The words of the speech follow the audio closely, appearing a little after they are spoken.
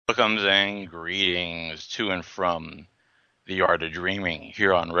Welcomes and greetings to and from the Art of Dreaming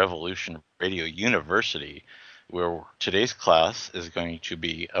here on Revolution Radio University, where today's class is going to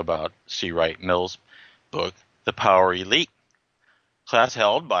be about C. Wright Mills' book, The Power Elite. Class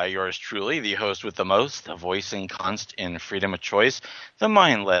held by yours truly, the host with the most, the voice encompassed in freedom of choice, the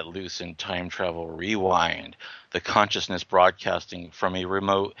mind let loose in time travel rewind, the consciousness broadcasting from a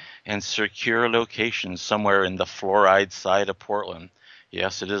remote and secure location somewhere in the fluoride side of Portland.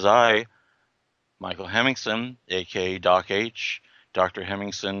 Yes, it is I, Michael Hemmingson, aka Doc H, Dr.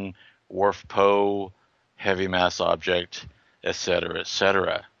 Hemmingson, Wharf Poe, Heavy Mass Object, etc.,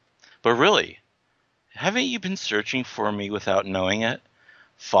 etc. But really, haven't you been searching for me without knowing it?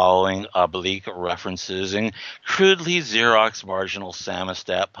 Following oblique references in crudely Xerox marginal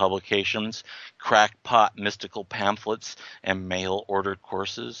samostat publications, crackpot mystical pamphlets, and mail-ordered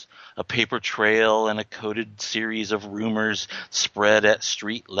courses, a paper trail and a coded series of rumors spread at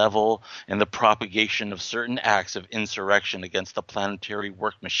street level, and the propagation of certain acts of insurrection against the planetary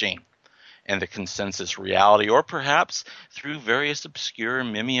work machine and the consensus reality, or perhaps through various obscure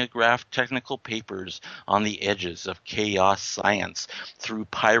mimeographed technical papers on the edges of chaos science, through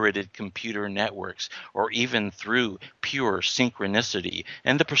pirated computer networks, or even through pure synchronicity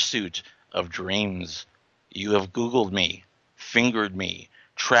and the pursuit of dreams. You have Googled me, fingered me,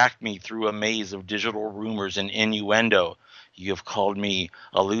 tracked me through a maze of digital rumors and innuendo. You have called me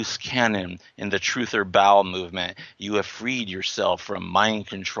a loose cannon in the truther bowel movement. You have freed yourself from mind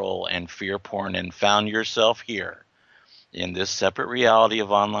control and fear porn and found yourself here in this separate reality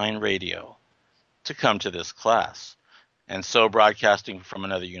of online radio to come to this class. And so broadcasting from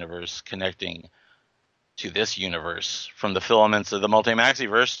another universe, connecting to this universe from the filaments of the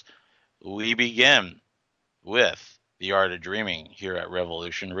multimaxiverse, we begin with the Art of Dreaming here at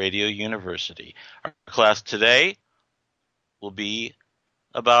Revolution Radio University. Our class today will be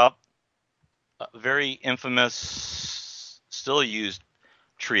about a very infamous, still used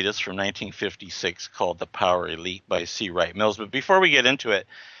treatise from 1956 called The Power Elite by C. Wright Mills. But before we get into it,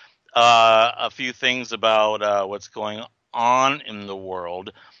 a few things about what's going on in the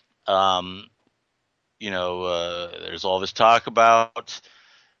world. There's all this talk about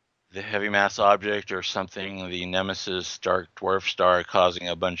the heavy mass object or something, the nemesis dark dwarf star causing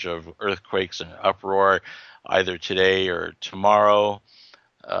a bunch of earthquakes and uproar either today or tomorrow,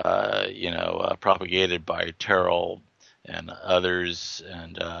 propagated by Terrell and others.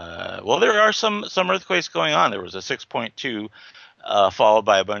 And, there are some earthquakes going on. There was a 6.2 followed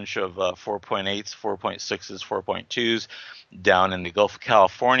by a bunch of 4.8s, 4.6s, 4.2s down in the Gulf of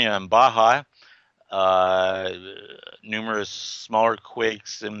California and Baja. Numerous smaller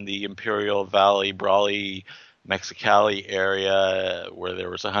quakes in the Imperial Valley, Brawley, Mexicali area where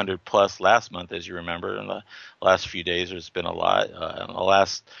there was 100 plus last month, as you remember. In the last few days, there's been a lot. In the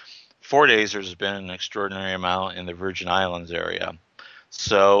last 4 days, there's been an extraordinary amount in the Virgin Islands area.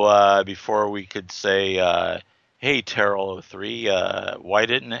 So before we could say, hey, Terrell 03, why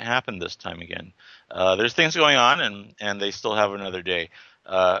didn't it happen this time again? There's things going on, and they still have another day.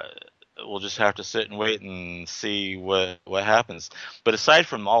 We'll just have to sit and wait and see what happens. But aside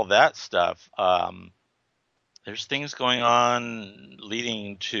from all that stuff, there's things going on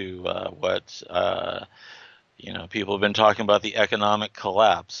leading to what people have been talking about, the economic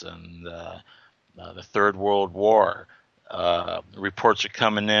collapse and the Third World War. Reports are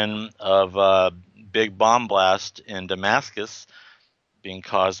coming in of a big bomb blast in Damascus being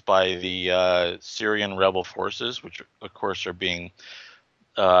caused by the Syrian rebel forces, which of course are being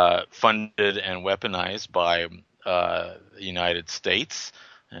funded and weaponized by the United States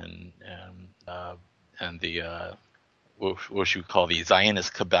and the what should we call the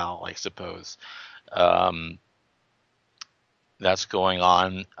Zionist cabal, I suppose. That's going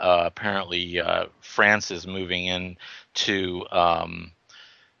on. Apparently, France is moving in to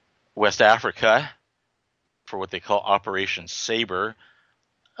West Africa for what they call Operation Sabre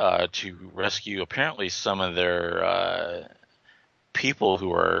to rescue apparently some of their people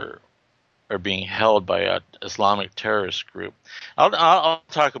who are being held by an Islamic terrorist group. I'll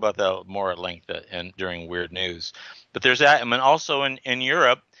talk about that more at length during Weird News. But there's that. And then also in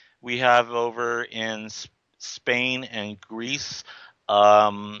Europe, we have over in Spain and Greece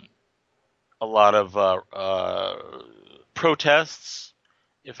a lot of protests,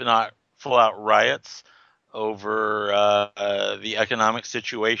 if not full-out riots, over the economic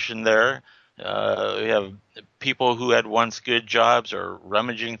situation there. We have people who had once good jobs are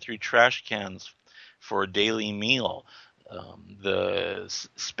rummaging through trash cans for a daily meal.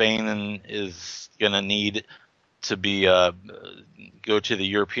 Spain is going to need to be go to the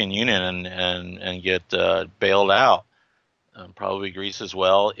European Union and get bailed out probably Greece as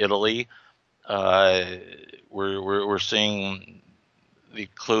well, Italy. Uh, we're seeing the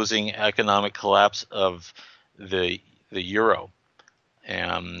closing economic collapse of the the euro,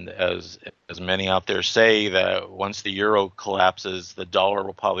 and as many out there say, that once the euro collapses, the dollar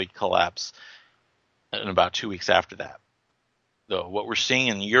will probably collapse in about 2 weeks after that. Though what we're seeing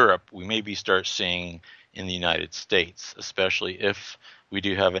in Europe, we maybe start seeing in the United States, especially if we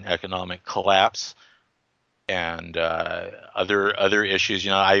do have an economic collapse and other issues.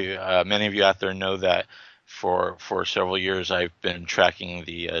 I many of you out there know that for several years I've been tracking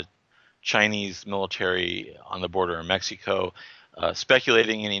the Chinese military on the border in Mexico,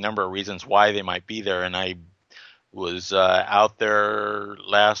 speculating any number of reasons why they might be there. And I was out there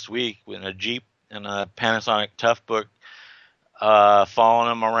last week in a Jeep and a Panasonic Toughbook, following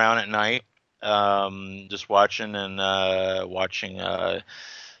them around at night, just watching and watching a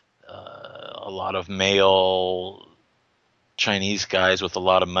lot of male Chinese guys with a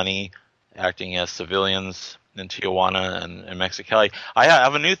lot of money acting as civilians in Tijuana and Mexicali. I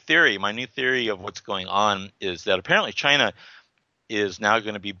have a new theory. My new theory of what's going on is that apparently China is now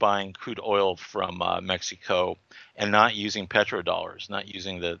going to be buying crude oil from Mexico and not using petrodollars, not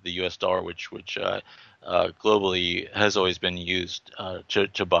using the U.S. dollar, which globally has always been used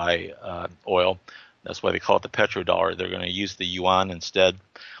to buy oil. That's why they call it the petrodollar. They're going to use the yuan instead.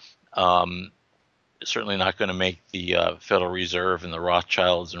 Certainly not going to make the Federal Reserve and the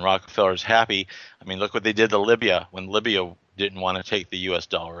Rothschilds and Rockefellers happy. I mean, look what they did to Libya when Libya didn't want to take the U.S.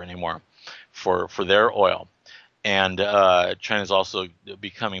 dollar anymore for their oil. And China's also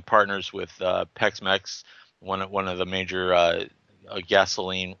becoming partners with Pemex, one of the major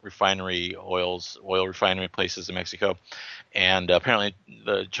gasoline refinery oil refinery places in Mexico. And apparently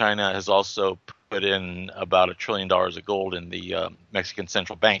China has also put in about $1 trillion of gold in the Mexican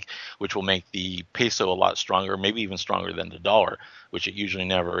central bank, which will make the peso a lot stronger, maybe even stronger than the dollar, which it usually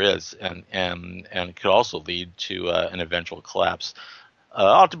never is, and could also lead to an eventual collapse.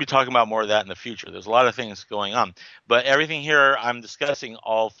 I'll have to be talking about more of that in the future. There's a lot of things going on, but everything here I'm discussing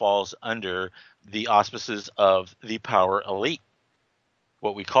all falls under the auspices of the power elite,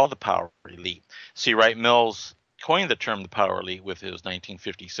 what we call the power elite. C. Wright Mills coined the term the power elite with his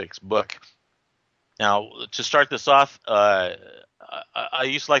 1956 book. Now, to start this off, I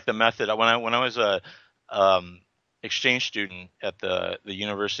used to like the method when I was a exchange student at the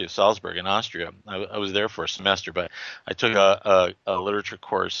University of Salzburg in Austria. I was there for a semester, but I took a literature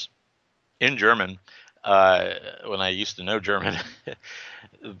course in German when I used to know German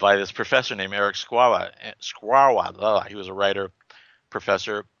by this professor named Erich Skwarwa. He was a writer,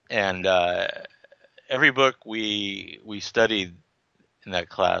 professor, and every book we studied in that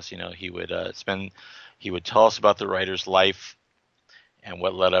class, he would tell us about the writer's life and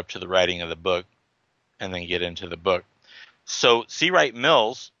what led up to the writing of the book, and then get into the book. So C. Wright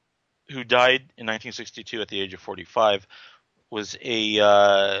Mills, who died in 1962 at the age of 45, was he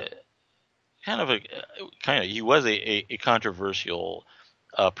was a controversial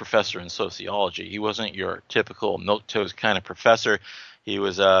professor in sociology. He wasn't your typical milquetoast kind of professor. He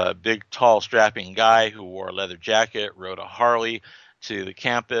was a big, tall, strapping guy who wore a leather jacket, rode a Harley to the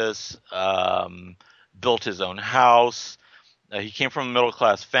campus, built his own house. He came from a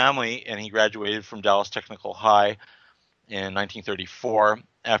middle-class family, and he graduated from Dallas Technical High in 1934.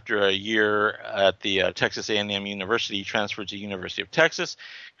 After a year at the Texas A&M University, he transferred to University of Texas,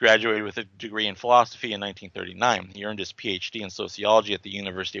 graduated with a degree in philosophy in 1939. He earned his PhD in sociology at the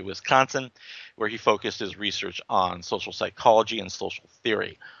University of Wisconsin, where he focused his research on social psychology and social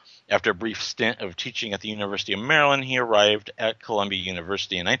theory. After a brief stint of teaching at the University of Maryland, he arrived at Columbia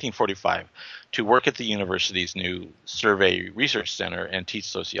University in 1945 to work at the university's new Survey Research Center and teach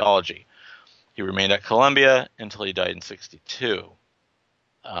sociology. He remained at Columbia until he died in 1962.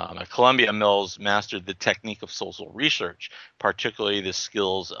 At Columbia, Mills mastered the technique of social research, particularly the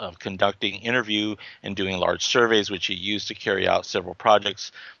skills of conducting interview and doing large surveys, which he used to carry out several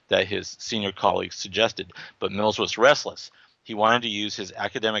projects that his senior colleagues suggested. But Mills was restless. He wanted to use his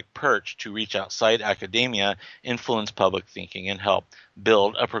academic perch to reach outside academia, influence public thinking, and help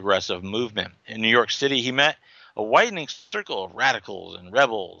build a progressive movement. In New York City, he met a widening circle of radicals and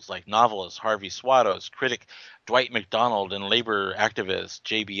rebels like novelist Harvey Swados, critic Dwight MacDonald, and labor activist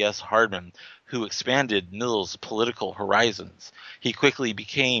J.B.S. Hardman, who expanded Mills' political horizons. He quickly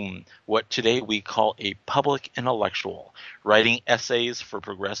became what today we call a public intellectual, writing essays for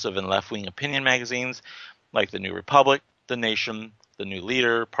progressive and left-wing opinion magazines like The New Republic, The Nation, The New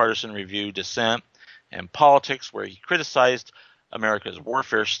Leader, Partisan Review, Dissent, and Politics, where he criticized America's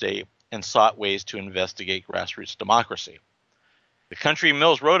warfare state and sought ways to investigate grassroots democracy. The country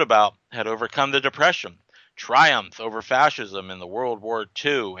Mills wrote about had overcome the Depression, triumphed over fascism in the World War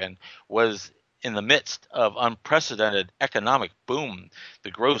II and was in the midst of unprecedented economic boom.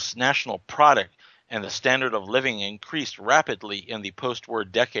 The gross national product and the standard of living increased rapidly in the post-war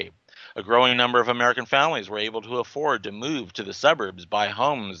decade. A growing number of American families were able to afford to move to the suburbs, buy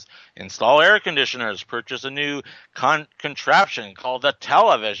homes, install air conditioners, purchase a new contraption called a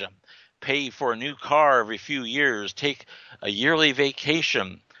television, pay for a new car every few years, take a yearly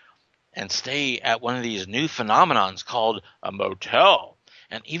vacation, and stay at one of these new phenomenons called a motel,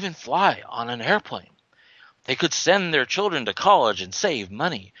 and even fly on an airplane. They could send their children to college and save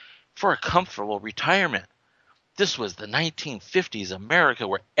money for a comfortable retirement. This was the 1950s America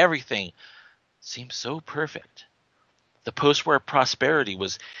where everything seemed so perfect. The post-war prosperity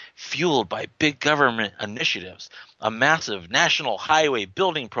was fueled by big government initiatives, a massive national highway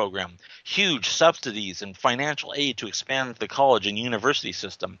building program, huge subsidies and financial aid to expand the college and university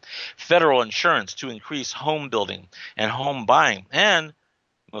system, federal insurance to increase home building and home buying, and,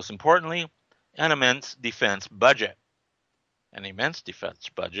 most importantly, an immense defense budget. An immense defense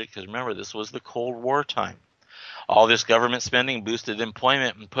budget, because remember, this was the Cold War time. All this government spending boosted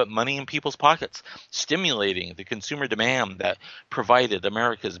employment and put money in people's pockets, stimulating the consumer demand that provided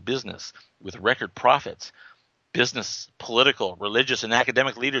America's business with record profits. Business, political, religious, and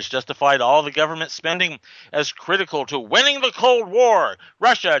academic leaders justified all the government spending as critical to winning the Cold War.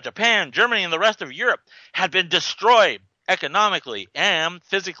 Russia, Japan, Germany, and the rest of Europe had been destroyed economically and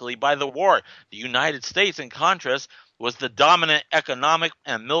physically by the war. The United States, in contrast, was the dominant economic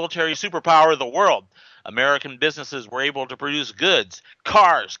and military superpower of the world. American businesses were able to produce goods,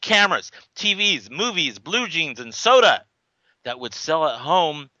 cars, cameras, TVs, movies, blue jeans, and soda that would sell at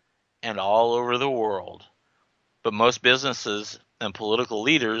home and all over the world. But most businesses and political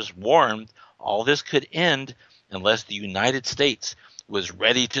leaders warned all this could end unless the United States was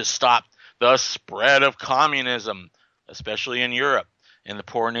ready to stop the spread of communism, especially in Europe and the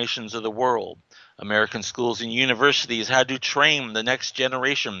poor nations of the world. American schools and universities had to train the next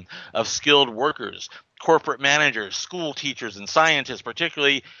generation of skilled workers, corporate managers, school teachers, and scientists,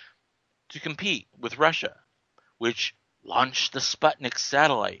 particularly to compete with Russia, which launched the Sputnik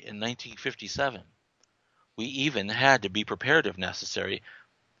satellite in 1957. We even had to be prepared, if necessary,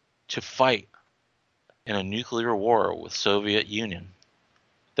 to fight in a nuclear war with Soviet Union.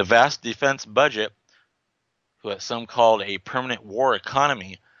 The vast defense budget, what some called a permanent war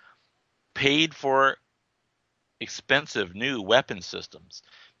economy, paid for expensive new weapon systems,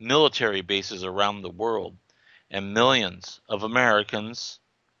 military bases around the world, and millions of Americans.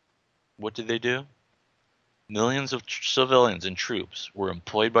 What did they do? Millions of civilians and troops were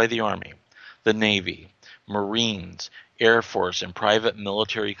employed by the Army, the Navy, Marines, Air Force, and private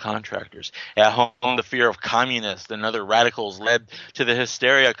military contractors. At home, the fear of communists and other radicals led to the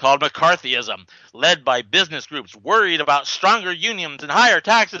hysteria called McCarthyism, led by business groups worried about stronger unions and higher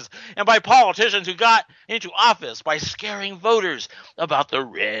taxes, and by politicians who got into office by scaring voters about the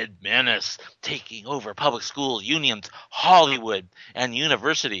Red Menace taking over public schools, unions, Hollywood, and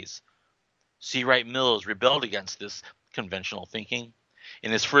universities. C. Wright Mills rebelled against this conventional thinking.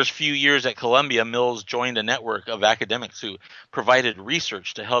 In his first few years at Columbia, Mills joined a network of academics who provided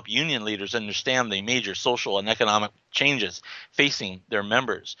research to help union leaders understand the major social and economic changes facing their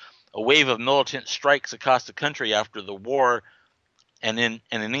members. A wave of militant strikes across the country after the war and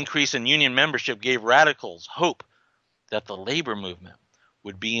an increase in union membership gave radicals hope that the labor movement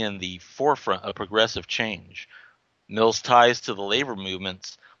would be in the forefront of progressive change. Mills' ties to the labor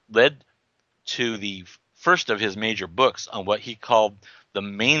movements led to the first of his major books on what he called the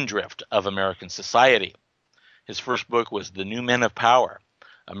main drift of American society. His first book was The New Men of Power,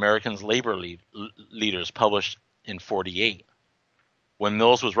 Americans' Labor Leaders, published in 1948. When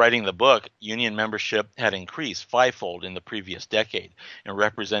Mills was writing the book, union membership had increased fivefold in the previous decade and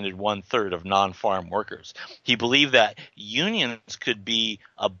represented 1/3 of non-farm workers. He believed that unions could be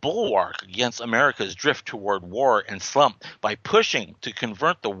a bulwark against America's drift toward war and slump by pushing to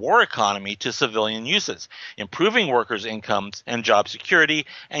convert the war economy to civilian uses, improving workers' incomes and job security,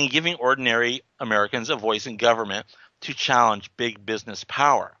 and giving ordinary Americans a voice in government to challenge big business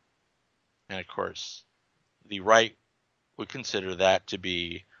power. And of course, the right would consider that to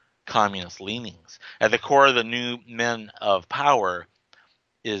be communist leanings. At the core of the New Men of Power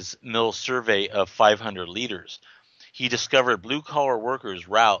is Mill's survey of 500 leaders. He discovered blue-collar workers'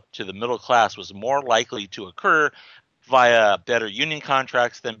 route to the middle class was more likely to occur via better union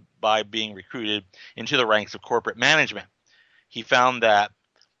contracts than by being recruited into the ranks of corporate management. He found that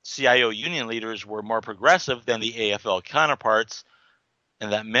CIO union leaders were more progressive than the AFL counterparts,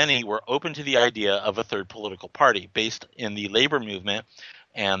 and that many were open to the idea of a third political party. Based in the labor movement,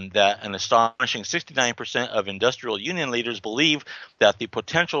 and that an astonishing 69% of industrial union leaders believe that the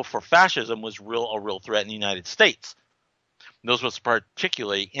potential for fascism was a real threat in the United States. Mills was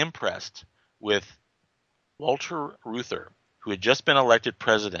particularly impressed with Walter Reuther, who had just been elected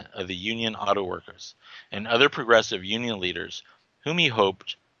president of the Union Auto Workers, and other progressive union leaders whom he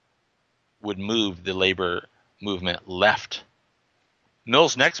hoped would move the labor movement left.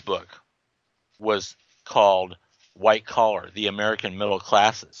 Mill's next book was called White Collar, The American Middle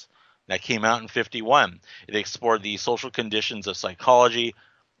Classes. That came out in 1951. It explored the social conditions of psychology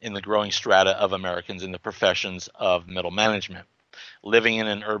in the growing strata of Americans in the professions of middle management, living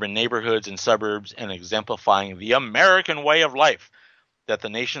in urban neighborhoods and suburbs, and exemplifying the American way of life that the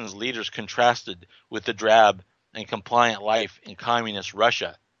nation's leaders contrasted with the drab and compliant life in communist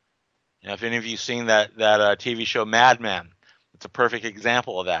Russia. Now, if any of you seen that TV show Mad Men, it's a perfect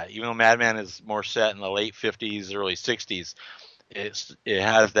example of that. Even though Mad Men is more set in the late 50s, early 60s, it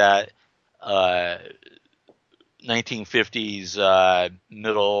has that 1950s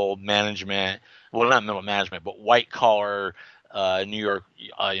middle management, well, not middle management, but white collar New York,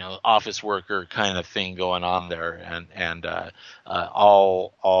 office worker kind of thing going on there, and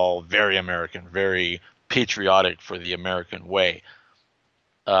all very American, very patriotic for the American way.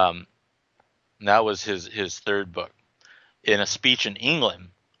 And that was his third book. In a speech in England,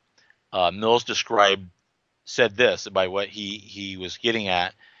 Mills said this by what he was getting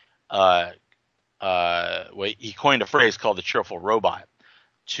at. He coined a phrase called the cheerful robot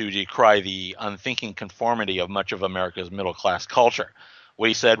to decry the unthinking conformity of much of America's middle class culture. What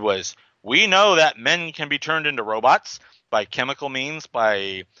he said was, "We know that men can be turned into robots by chemical means,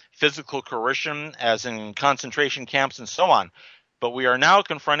 by physical coercion, as in concentration camps and so on. But we are now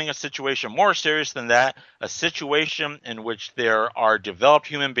confronting a situation more serious than that, a situation in which there are developed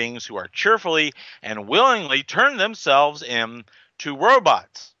human beings who are cheerfully and willingly turn themselves into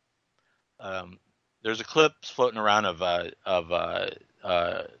robots." There's a clip floating around of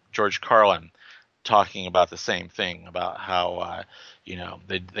George Carlin talking about the same thing, about how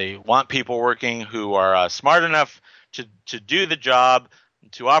they want people working who are smart enough to do the job,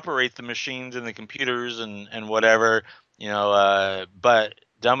 to operate the machines and the computers and whatever, but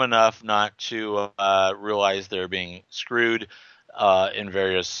dumb enough not to realize they're being screwed in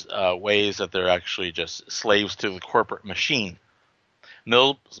various ways, that they're actually just slaves to the corporate machine.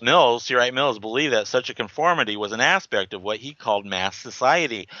 C. Wright Mills believed that such a conformity was an aspect of what he called mass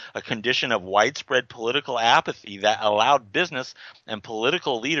society, a condition of widespread political apathy that allowed business and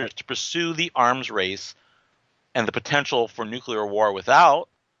political leaders to pursue the arms race and the potential for nuclear war without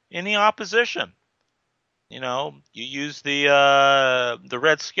any opposition. You use the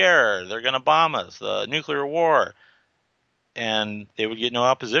Red Scare, they're going to bomb us, the nuclear war, and they would get no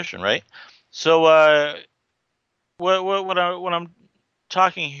opposition, right? So what I'm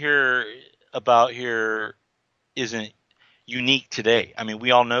talking about here isn't unique today. I mean,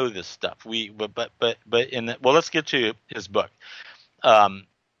 we all know this stuff. Let's get to his book.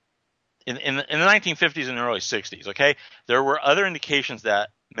 In the 1950s and early 60s, okay, there were other indications that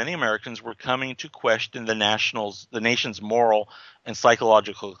many Americans were coming to question the nation's moral and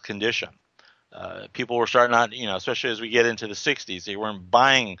psychological condition. People were starting out, especially as we get into the 60s, they weren't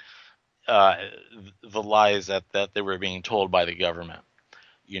buying the lies that they were being told by the government.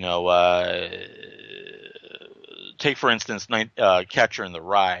 Take for instance, Catcher in the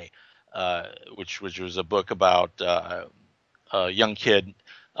Rye, which was a book about a young kid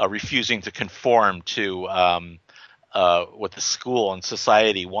refusing to conform to what the school and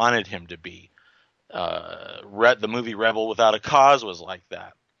society wanted him to be. The movie Rebel Without a Cause was like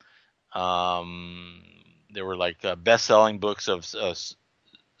that. There were like best-selling books of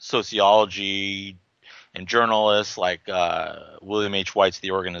sociology and journalists like William H. White's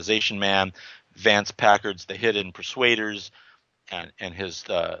The Organization Man, Vance Packard's The Hidden Persuaders, and his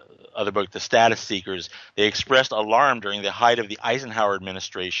other book, The Status Seekers. They expressed alarm during the height of the Eisenhower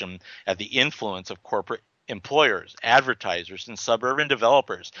administration at the influence of corporate employers, advertisers, and suburban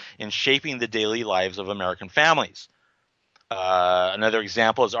developers in shaping the daily lives of American families. Another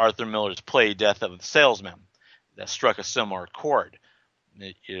example is Arthur Miller's play Death of the Salesman, that struck a similar chord.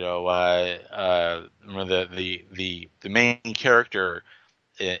 Remember the main character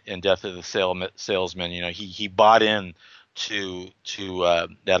in Death of the Salesman. He bought in to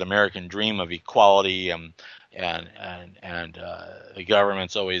that American dream of equality, and the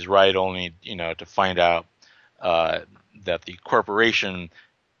government's always right, only to find out that the corporation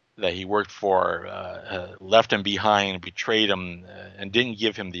that he worked for left him behind, betrayed him, and didn't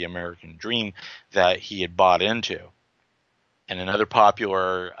give him the American dream that he had bought into. And in other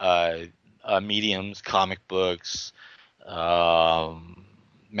popular mediums, comic books,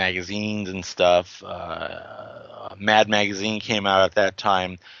 magazines and stuff. Mad Magazine came out at that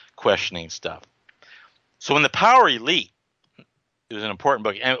time, questioning stuff. So in The Power Elite, it was an important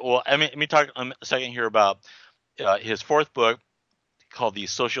book. And well, I mean, let me talk a second here about his fourth book called The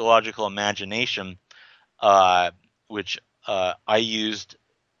Sociological Imagination, which I used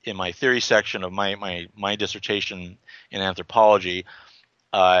in my theory section of my dissertation in anthropology.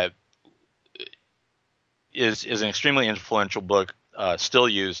 Is an extremely influential book, still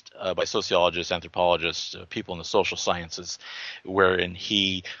used by sociologists, anthropologists, people in the social sciences, wherein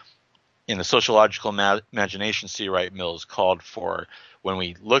he, in the sociological imagination, C. Wright Mills called for, when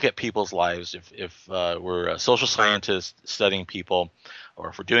we look at people's lives, if we're a social scientist studying people, or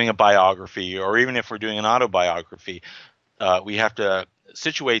if we're doing a biography, or even if we're doing an autobiography, we have to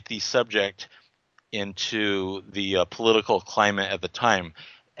situate the subject into the political climate at the time.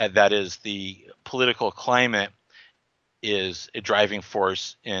 And that is, the political climate is a driving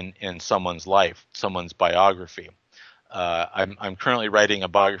force in someone's life, someone's biography. I'm currently writing a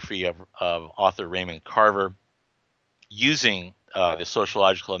biography of author Raymond Carver using the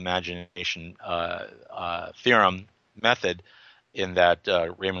sociological imagination theorem method, in that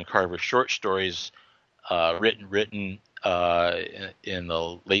Raymond Carver's short stories, written in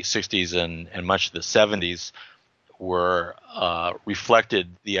the late 60s and much of the 70s, were reflected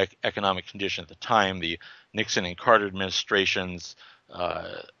the economic condition at the time, the Nixon and Carter administrations,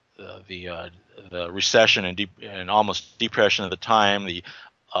 the recession and almost depression of the time, the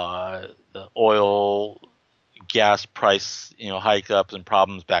oil, gas price hike ups and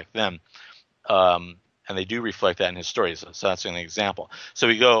problems back then, and they do reflect that in his stories. So that's an example. So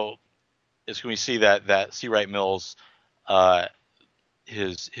we see that C. Wright Mills,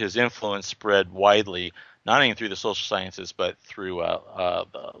 his influence spread widely, not only through the social sciences, but through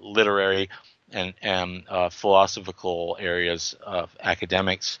literary and philosophical areas of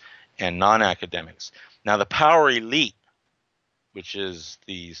academics and non-academics. Now, the power elite, which is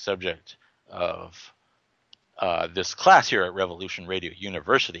the subject of this class here at Revolution Radio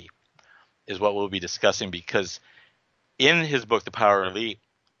University, is what we'll be discussing, because in his book, The Power Elite,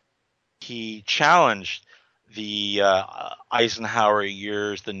 he challenged the Eisenhower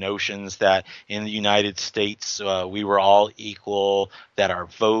years, the notions that in the United States we were all equal, that our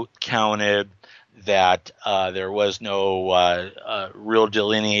vote counted, that there was no real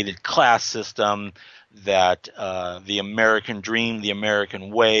delineated class system, that the American dream, the American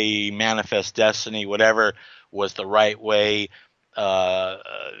way, manifest destiny, whatever, was the right way,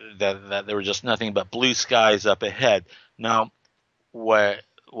 that there was just nothing but blue skies up ahead. Now, what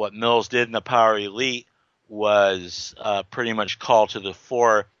Mills did in The Power Elite was pretty much call to the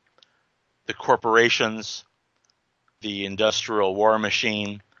fore the corporations, the industrial war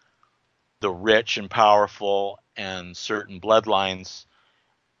machine, the rich and powerful, and certain bloodlines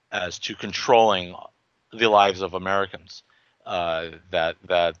as to controlling the lives of Americans.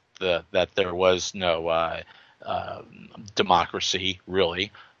 That there was no democracy,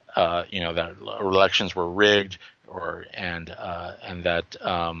 really. That elections were rigged, and that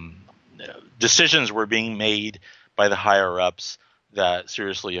decisions were being made by the higher ups that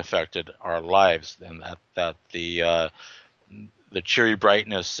seriously affected our lives, and that the cheery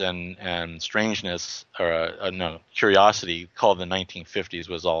brightness and strangeness, or curiosity, called the 1950s,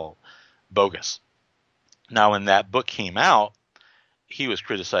 was all bogus. Now, when that book came out, he was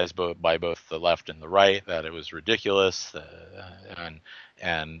criticized by both the left and the right, that it was ridiculous, and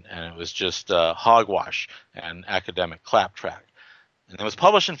it was just hogwash and academic claptrap. And it was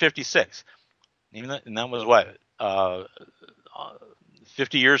published in '56, and that was what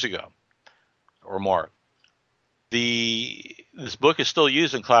 50 years ago or more. This book is still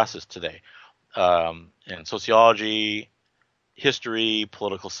used in classes today, in sociology, history,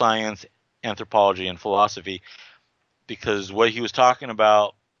 political science, anthropology, and philosophy, because what he was talking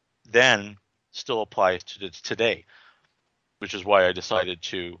about then still applies to today, which is why I decided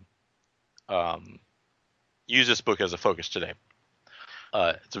to use this book as a focus today.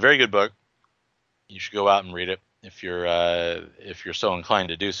 It's a very good book. You should go out and read it if you're so inclined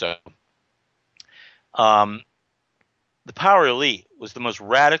to do so. The Power Elite was the most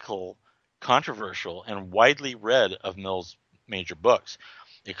radical, controversial, and widely read of Mills' major books.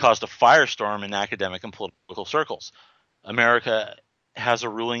 It caused a firestorm in academic and political circles. America has a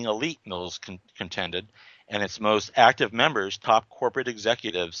ruling elite, Mills contended, and its most active members, top corporate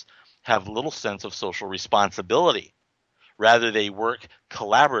executives, have little sense of social responsibility. Rather, they work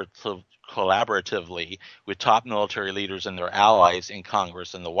collaboratively with top military leaders and their allies in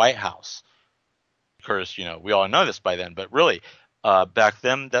Congress and the White House. Of course, we all know this by then, but really, back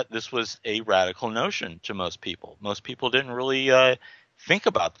then, that this was a radical notion to most people. Most people didn't really Think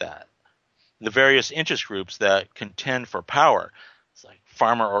about that. The various interest groups that contend for power, it's like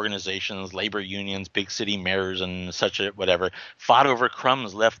farmer organizations, labor unions, big city mayors, and such whatever, fought over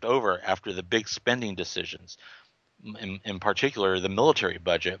crumbs left over after the big spending decisions. In particular, the military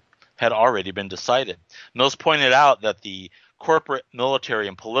budget had already been decided. Mills pointed out that the corporate, military,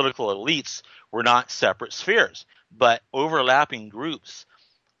 and political elites were not separate spheres, but overlapping groups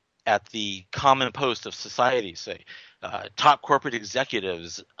at the common post of society, say. Top corporate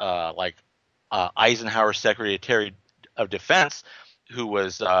executives like Eisenhower Secretary of Defense, who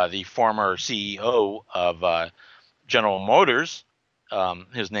was the former CEO of General Motors.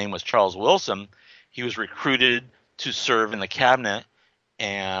 His name was Charles Wilson. He was recruited to serve in the cabinet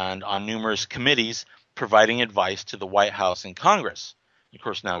and on numerous committees, providing advice to the White House and Congress. Of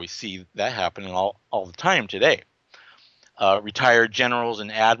course, now we see that happening all the time today. Retired generals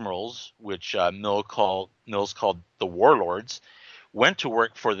and admirals, which Mills called the warlords, went to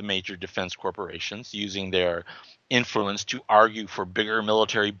work for the major defense corporations, using their influence to argue for bigger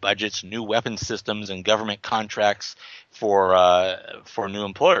military budgets, new weapon systems, and government contracts for new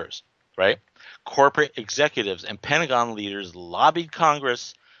employers. Right? Corporate executives and Pentagon leaders lobbied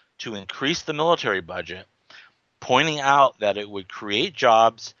Congress to increase the military budget, pointing out that it would create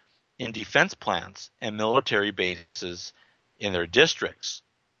jobs in defense plants and military bases in their districts.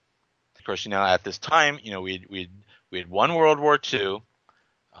 Of course, at this time, we had won World War II,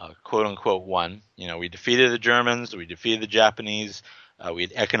 quote unquote won. We defeated the Germans, we defeated the Japanese, we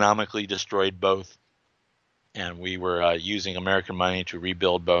had economically destroyed both, and we were using American money to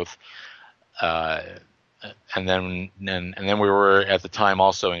rebuild both. And then we were at the time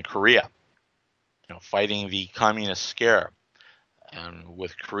also in Korea, fighting the communist scare. And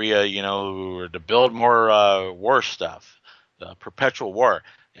with Korea, we were to build more war stuff, the perpetual war.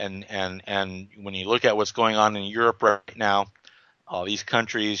 And when you look at what's going on in Europe right now, all these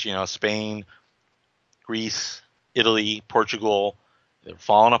countries, Spain, Greece, Italy, Portugal, they're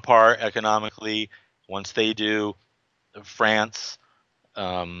falling apart economically. Once they do, France,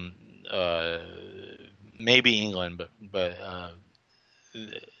 maybe England, but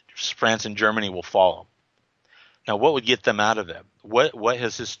France and Germany will follow. Now, what would get them out of that? What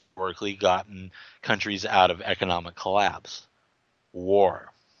has historically gotten countries out of economic collapse?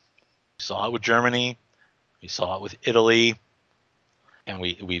 War. We saw it with Germany. We saw it with Italy, and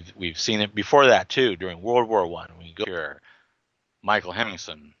we've seen it before that too. During World War I, we go here. Michael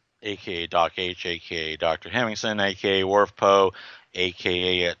Hemmingson, aka Doc H, aka Dr. Hemmingson, aka Wharf Poe,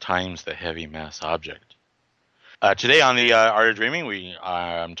 aka at times the heavy mass object. Today on the Art of Dreaming,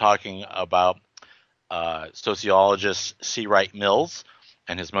 I'm talking about sociologist C. Wright Mills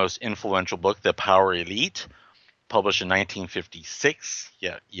and his most influential book, The Power Elite, published in 1956,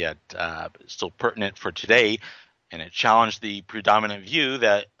 yet still pertinent for today. And it challenged the predominant view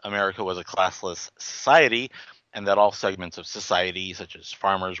that America was a classless society, and that all segments of society, such as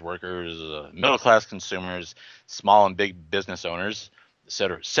farmers, workers, middle-class consumers, small and big business owners,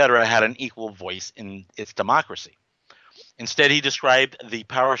 et cetera, had an equal voice in its democracy. Instead, he described the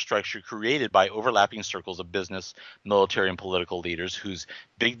power structure created by overlapping circles of business, military, and political leaders whose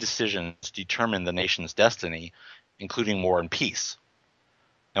big decisions determined the nation's destiny, including war and peace.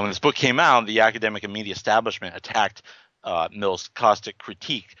 Now, when this book came out, the academic and media establishment attacked Mills' caustic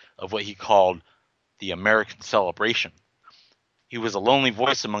critique of what he called the American celebration. He was a lonely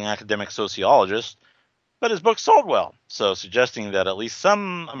voice among academic sociologists, but his book sold well, so suggesting that at least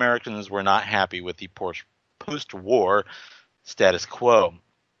some Americans were not happy with the post-war status quo.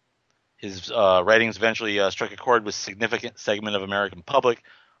 His writings eventually struck a chord with a significant segment of American public,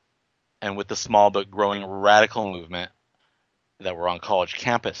 and with the small but growing radical movement that were on college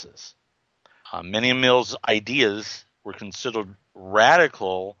campuses. Many of Mills' ideas were considered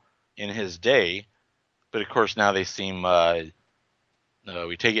radical in his day, but of course now they seem,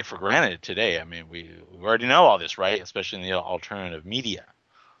 we take it for granted today. I mean, we already know all this, right? Especially in the alternative media.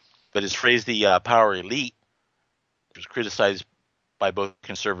 But his phrase, the power elite, which was criticized by both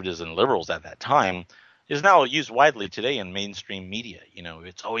conservatives and liberals at that time, is now used widely today in mainstream media.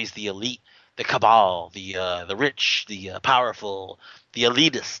 It's always the elite, the cabal, the rich, the powerful, the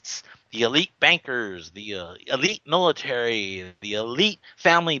elitists, the elite bankers, the elite military, the elite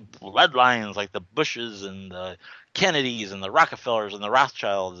family bloodlines like the Bushes and the Kennedys and the Rockefellers and the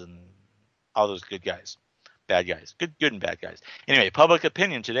Rothschilds and all those good guys, bad guys, good and bad guys. Anyway, public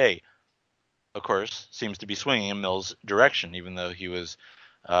opinion today, of course, seems to be swinging in Mills' direction, even though he was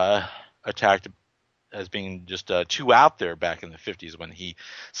attacked as being just too out there back in the 50s when he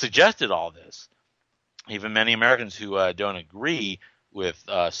suggested all this. Even many Americans who don't agree with,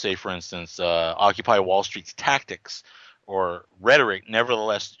 say, for instance, Occupy Wall Street's tactics or rhetoric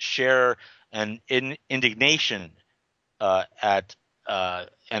nevertheless share an indignation at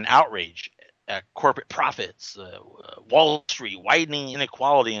an outrage at corporate profits, Wall Street, widening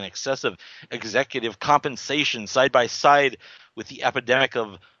inequality, and excessive executive compensation side by side with the epidemic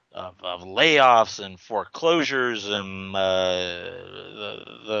of layoffs and foreclosures and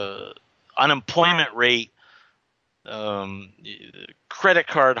the unemployment rate, credit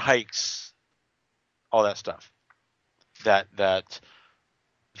card hikes, all that stuff. That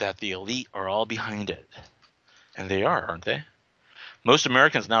the elite are all behind it, and they are, aren't they? Most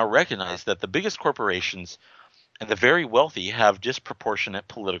Americans now recognize that the biggest corporations and the very wealthy have disproportionate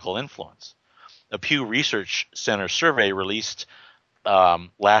political influence. A Pew Research Center survey released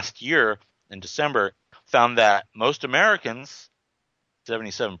last year in December found that most Americans,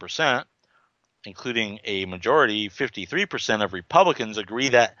 77%, including a majority, 53% of Republicans, agree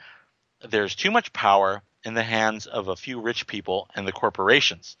that there's too much power in the hands of a few rich people and the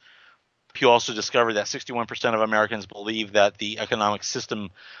corporations. Pew also discovered that 61% of Americans believe that the economic system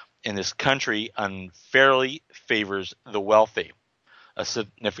in this country unfairly favors the wealthy. A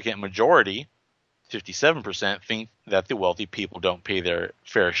significant majority, 57%, think that the wealthy people don't pay their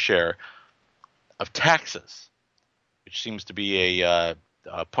fair share of taxes, which seems to be a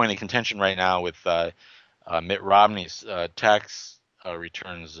point of contention right now with Mitt Romney's tax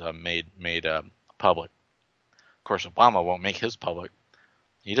returns made public. Of course, Obama won't make his public.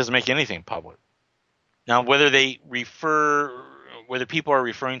 He doesn't make anything public. Now, whether people are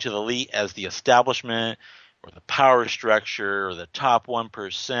referring to the elite as the establishment or the power structure or the top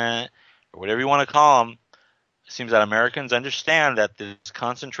 1% or whatever you want to call them, it seems that Americans understand that this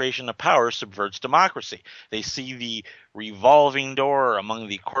concentration of power subverts democracy. They see the revolving door among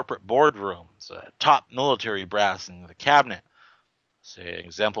the corporate boardrooms, top military brass in the cabinet, say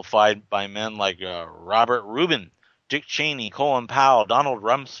exemplified by men like Robert Rubin, Dick Cheney, Colin Powell, Donald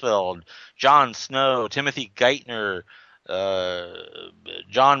Rumsfeld, Jon Snow, Timothy Geithner,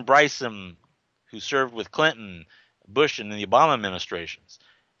 John Bryson, who served with Clinton, Bush, and the Obama administrations.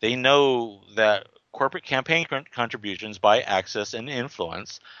 They know that corporate campaign contributions buy access and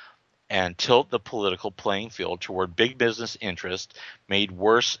influence and tilt the political playing field toward big business interests, made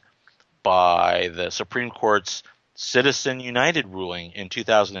worse by the Supreme Court's Citizen United ruling in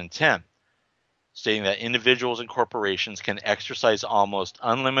 2010. Stating that individuals and corporations can exercise almost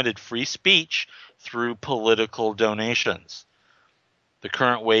unlimited free speech through political donations. The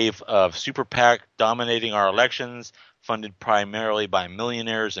current wave of super PAC dominating our elections, funded primarily by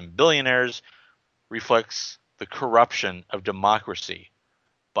millionaires and billionaires, reflects the corruption of democracy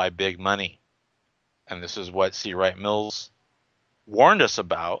by big money. And this is what C. Wright Mills warned us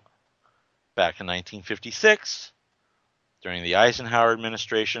about back in 1956 during the Eisenhower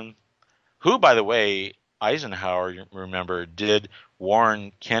administration, who, by the way, Eisenhower, remember, did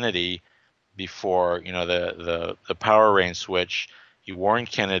warn Kennedy before, the power reign switch. He warned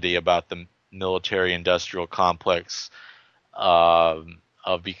Kennedy about the military-industrial complex of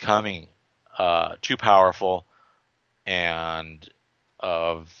becoming too powerful and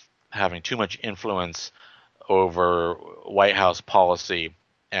of having too much influence over White House policy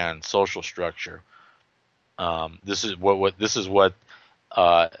and social structure. This is what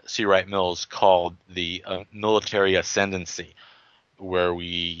C. Wright Mills called the military ascendancy, where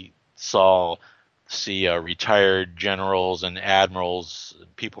we see retired generals and admirals,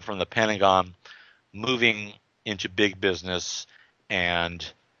 people from the Pentagon, moving into big business and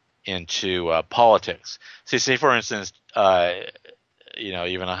into politics. Say for instance,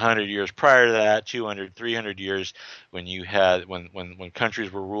 even 100 years prior to that, 200, 300 years, when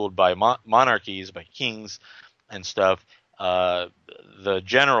countries were ruled by monarchies, by kings and stuff, the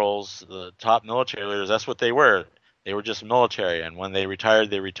generals, the top military leaders, that's what they were. They were just military, and when they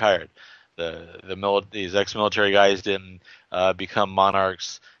retired, they retired. These ex-military guys didn't become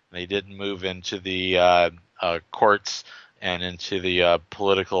monarchs. They didn't move into the courts and into the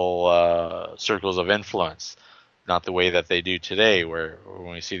political circles of influence, not the way that they do today,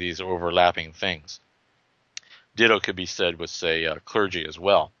 when we see these overlapping things. Ditto could be said with, say, clergy as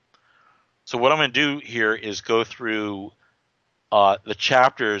well. So what I'm going to do here is go through the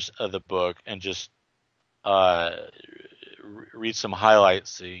chapters of the book and just read some highlights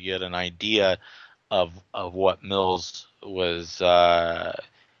so you get an idea of what Mills was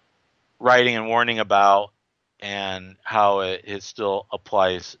writing and warning about and how it still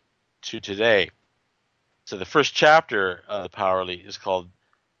applies to today. So the first chapter of the Power Elite is called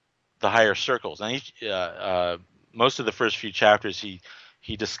The Higher Circles. And most of the first few chapters he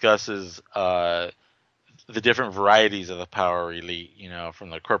discusses the different varieties of the power elite, from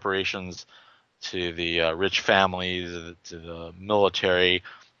the corporations to the rich families, to the military,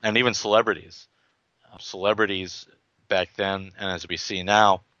 and even celebrities. Celebrities back then, and as we see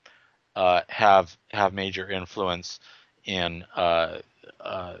now, have major influence in the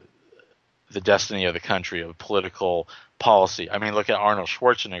destiny of the country, of political policy. I mean, look at Arnold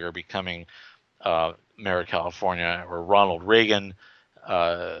Schwarzenegger becoming mayor of California, or Ronald Reagan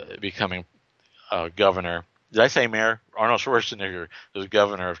becoming governor. Did I say mayor? Arnold Schwarzenegger was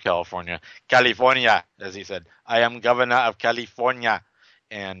governor of California. California, as he said, I am governor of California.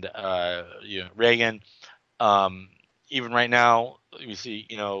 And Reagan. Even right now, we see,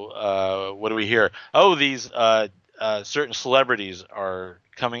 what do we hear? Oh, these certain celebrities are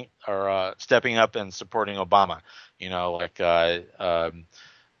stepping up and supporting Obama. Like I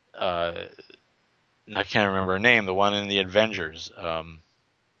can't remember her name, the one in the Avengers,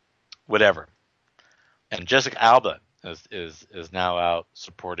 whatever. And Jessica Alba is now out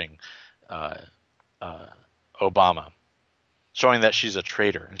supporting Obama, showing that she's a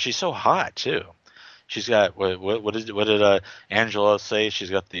traitor, and she's so hot too. She's got what did Angela say? She's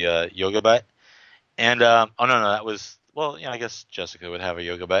got the yoga butt, and oh no, that was, well, I guess Jessica would have a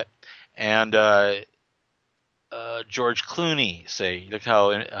yoga butt, and George Clooney say, look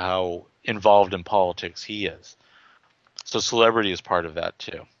how involved in politics he is. So celebrity is part of that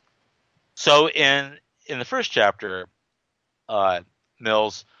too. So in the first chapter,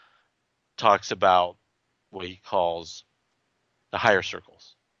 Mills talks about what he calls the higher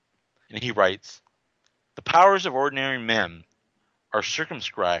circles, and he writes, "The powers of ordinary men are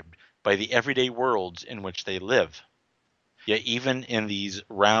circumscribed by the everyday worlds in which they live. Yet even in these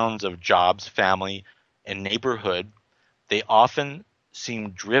rounds of jobs, family, and neighborhood, they often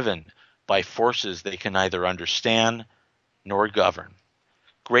seem driven by forces they can neither understand nor govern.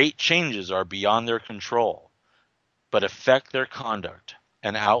 Great changes are beyond their control, but affect their conduct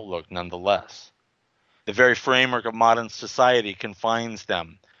and outlook nonetheless. The very framework of modern society confines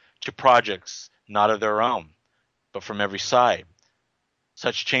them to projects not of their own, but from every side.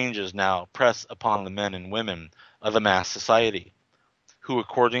 Such changes now press upon the men and women of the mass society, who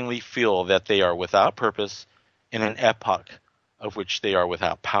accordingly feel that they are without purpose in an epoch of which they are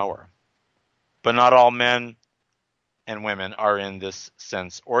without power. But not all men and women are in this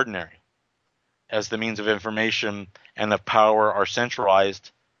sense ordinary. As the means of information and of power are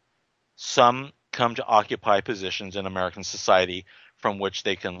centralized, some come to occupy positions in American society from which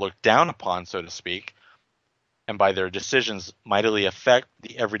they can look down upon, so to speak, and by their decisions mightily affect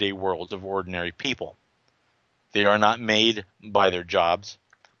the everyday world of ordinary people. They are not made by their jobs.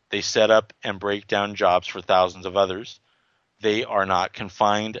 They set up and break down jobs for thousands of others. They are not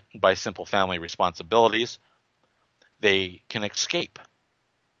confined by simple family responsibilities. They can escape.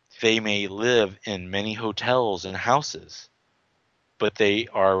 They may live in many hotels and houses, but they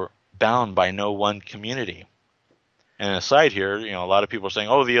are bound by no one community." And aside here, a lot of people are saying,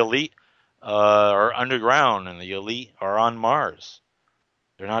 "Oh, the elite are underground and the elite are on Mars.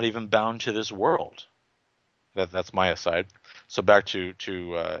 They're not even bound to this world." That's my aside. So back to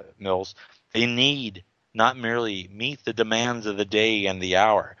Mills. They need not merely meet the demands of the day and the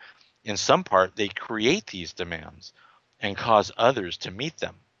hour. In some part, they create these demands and cause others to meet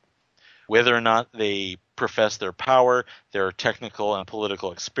them. Whether or not they profess their power, their technical and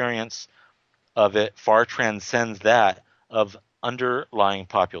political experience of it far transcends that of underlying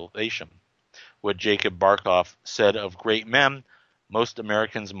population. What Jacob Barkhoff said of great men, most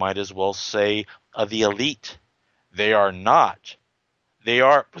Americans might as well say of the elite. They are not. They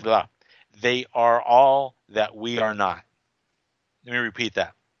are all that we are not. Let me repeat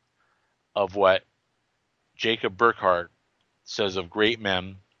that. Of what Jacob Burckhardt says of great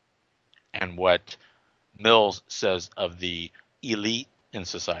men and what Mills says of the elite in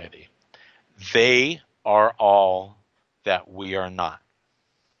society. They are all that we are not.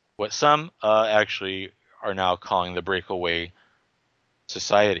 What some actually are now calling the breakaway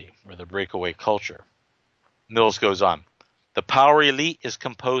society or the breakaway culture. Mills goes on. The power elite is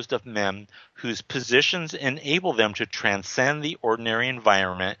composed of men whose positions enable them to transcend the ordinary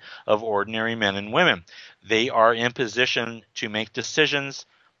environment of ordinary men and women. They are in position to make decisions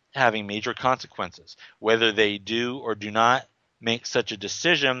having major consequences. Whether they do or do not make such a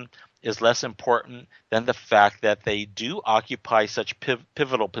decision is less important than the fact that they do occupy such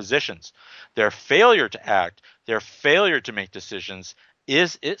pivotal positions. Their failure to act, their failure to make decisions,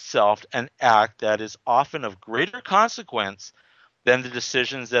 is itself an act that is often of greater consequence than the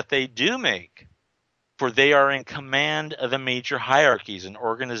decisions that they do make, for they are in command of the major hierarchies and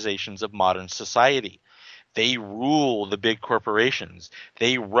organizations of modern society. They rule the big corporations.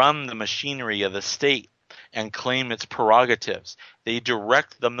 They run the machinery of the state. and claim its prerogatives. They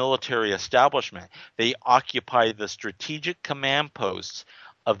direct the military establishment. They occupy the strategic command posts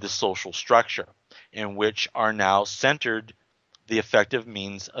of the social structure, in which are now centered the effective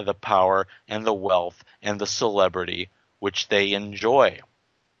means of the power and the wealth and the celebrity which they enjoy.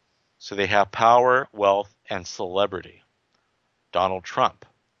 So they have power, wealth, and celebrity. Donald Trump,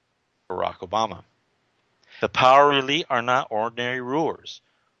 Barack Obama. The power elite are not ordinary rulers.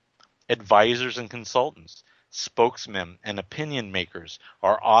 Advisors and consultants, spokesmen and opinion makers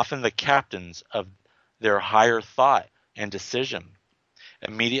are often the captains of their higher thought and decision.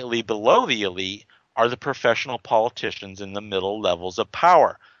 Immediately below the elite are the professional politicians in the middle levels of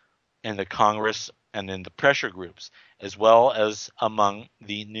power, in the Congress and in the pressure groups, as well as among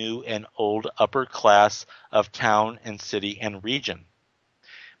the new and old upper class of town and city and region.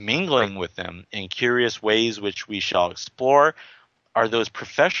 Mingling with them in curious ways which we shall explore are those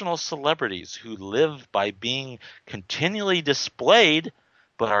professional celebrities who live by being continually displayed,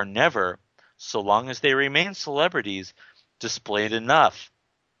 but are never, so long as they remain celebrities, displayed enough.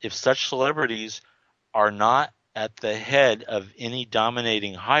 If such celebrities are not at the head of any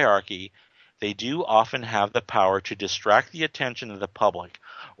dominating hierarchy, they do often have the power to distract the attention of the public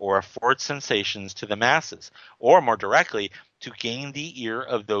or afford sensations to the masses, or more directly, to gain the ear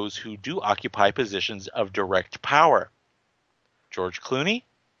of those who do occupy positions of direct power. George Clooney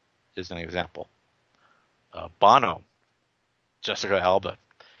is an example. Bono, Jessica Alba.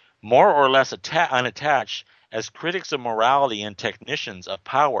 More or less unattached as critics of morality and technicians of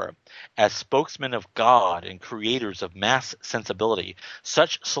power, as spokesmen of God and creators of mass sensibility,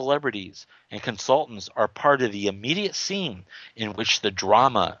 such celebrities and consultants are part of the immediate scene in which the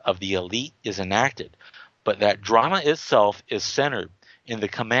drama of the elite is enacted. But that drama itself is centered in the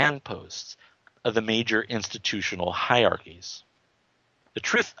command posts of the major institutional hierarchies. The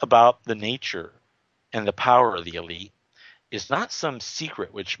truth about the nature and the power of the elite is not some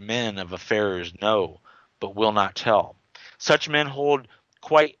secret which men of affairs know but will not tell. Such men hold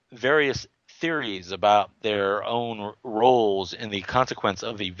quite various theories about their own roles in the consequence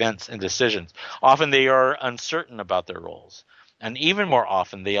of events and decisions. Often they are uncertain about their roles, and even more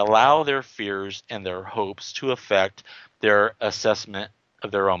often they allow their fears and their hopes to affect their assessment of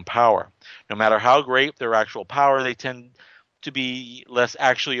their own power. No matter how great their actual power, they tend to be less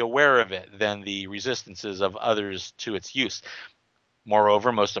actually aware of it than the resistances of others to its use.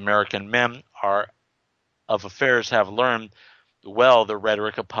 Moreover, most American men of affairs have learned well the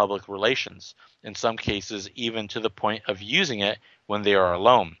rhetoric of public relations, in some cases even to the point of using it when they are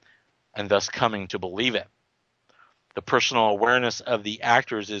alone, and thus coming to believe it. The personal awareness of the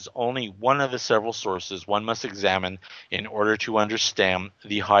actors is only one of the several sources one must examine in order to understand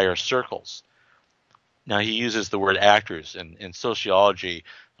the higher circles. Now, he uses the word actors. In sociology,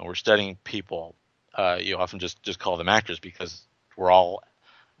 when we're studying people, you often just call them actors because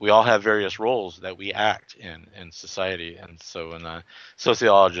we all have various roles that we act in society. And so when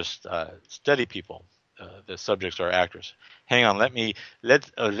sociologists study people, the subjects are actors. Hang on, let me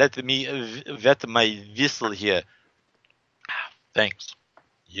wet my whistle here. Thanks.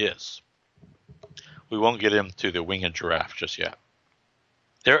 Yes. We won't get into the winged giraffe just yet.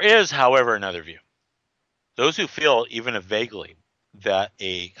 There is, however, another view. Those who feel, even if vaguely, that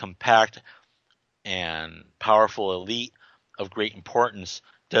a compact and powerful elite of great importance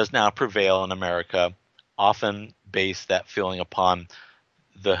does now prevail in America often base that feeling upon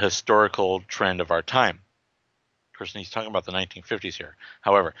the historical trend of our time. Of course, he's talking about the 1950s here.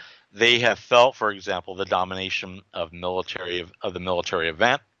 However, they have felt, for example, the domination of the military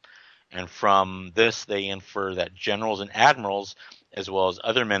event, and from this they infer that generals and admirals, as well as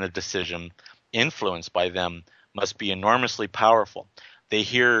other men of decision influenced by them, must be enormously powerful. They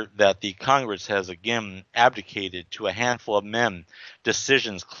hear that the Congress has again abdicated to a handful of men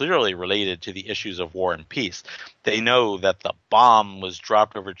decisions clearly related to the issues of war and peace. They know that the bomb was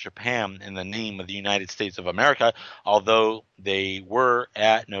dropped over Japan in the name of the United States of America, although they were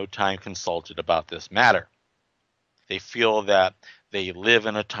at no time consulted about this matter. They feel that they live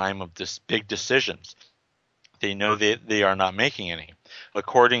in a time of big decisions. They know that they are not making any.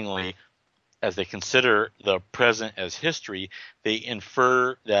 Accordingly, as they consider the present as history, they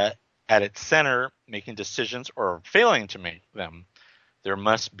infer that at its center, making decisions or failing to make them, there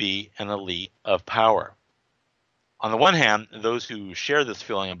must be an elite of power. On the one hand, those who share this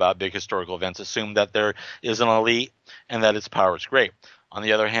feeling about big historical events assume that there is an elite and that its power is great. On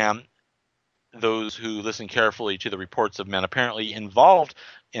the other hand, those who listen carefully to the reports of men apparently involved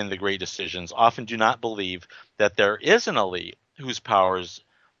in the great decisions often do not believe that there is an elite whose powers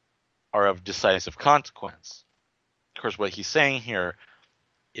are of decisive consequence. Of course, what he's saying here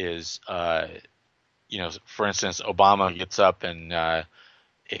is for instance, Obama gets up and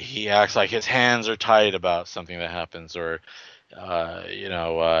he acts like his hands are tied about something that happens, or uh, you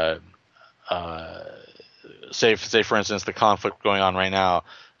know, uh, uh, say for instance the conflict going on right now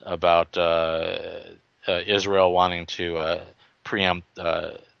about Israel wanting to preempt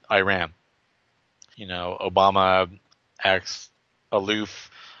Iran. Obama acts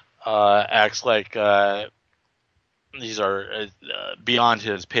aloof, acts like these are beyond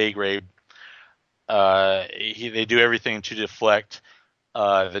his pay grade. They do everything to deflect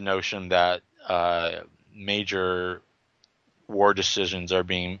the notion that major war decisions are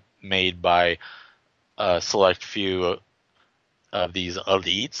being made by a select few of these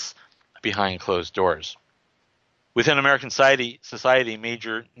elites behind closed doors. Within American society,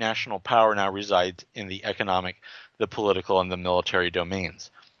 major national power now resides in the economic, the political, and the military domains.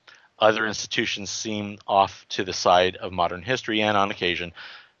 Other institutions seem off to the side of modern history and, on occasion,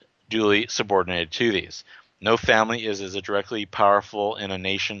 duly subordinated to these. No family is as directly powerful in a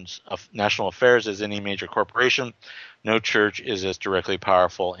nation's national affairs as any major corporation. No church is as directly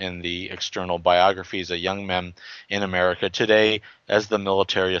powerful in the external biographies of young men in America today as the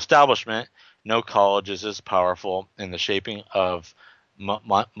military establishment. No college is as powerful in the shaping of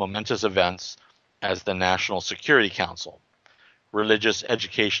momentous events as the National Security Council. Religious,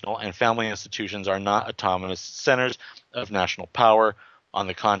 educational, and family institutions are not autonomous centers of national power. On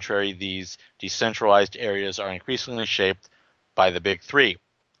the contrary, these decentralized areas are increasingly shaped by the Big Three,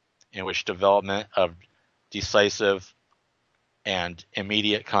 in which development of decisive and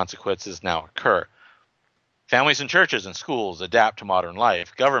immediate consequences now occur. Families and churches and schools adapt to modern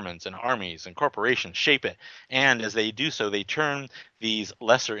life. Governments and armies and corporations shape it, and as they do so, they turn these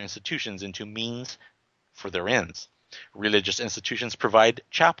lesser institutions into means for their ends. Religious institutions provide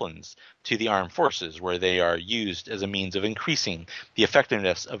chaplains to the armed forces, where they are used as a means of increasing the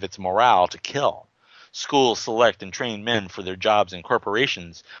effectiveness of its morale to kill. Schools select and train men for their jobs in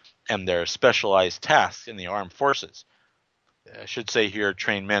corporations and their specialized tasks in the armed forces. I should say here,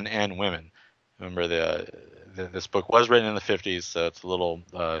 train men and women. Remember, this book was written in the 50s, so it's a little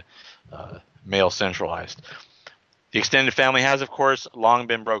male centralized. The extended family has, of course, long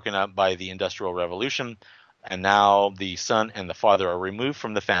been broken up by the Industrial Revolution, and now the son and the father are removed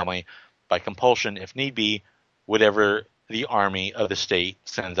from the family by compulsion, if need be, whatever the army of the state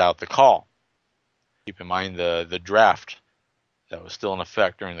sends out the call. Keep in mind the draft that was still in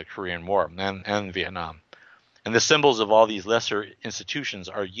effect during the Korean War and Vietnam. And the symbols of all these lesser institutions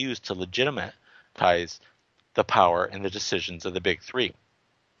are used to legitimize the power and the decisions of the Big Three.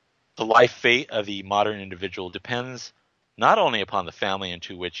 The life fate of the modern individual depends not only upon the family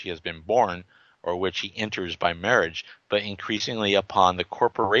into which he has been born, or which he enters by marriage, but increasingly upon the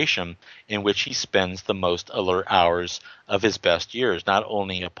corporation in which he spends the most alert hours of his best years, not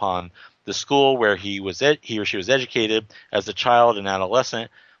only upon the school where he or she was educated as a child and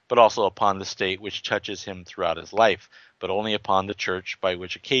adolescent, but also upon the state which touches him throughout his life, but only upon the church by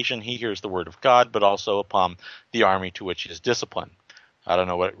which occasion he hears the word of God, but also upon the army to which he is disciplined. I don't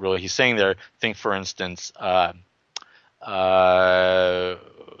know what really he's saying there. Think, for instance, the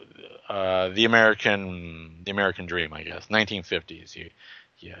American dream, I guess, 1950s.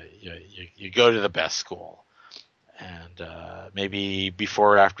 You go to the best school, and maybe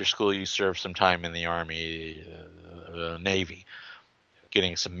before or after school you serve some time in the Army, the Navy,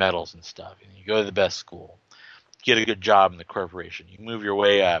 getting some medals and stuff. And you go to the best school, get a good job in the corporation. You move your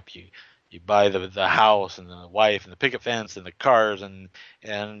way up. You buy the house and the wife and the picket fence and the cars,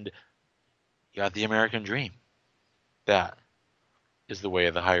 and you got the American dream. That is the way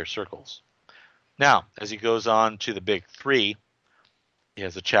of the higher circles. Now, as he goes on to the Big Three, he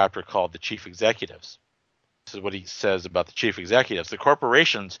has a chapter called The Chief Executives. This is what he says about the chief executives. The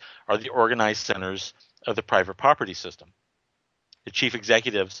corporations are the organized centers of the private property system. The chief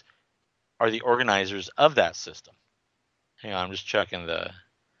executives are the organizers of that system. Hang on, I'm just checking the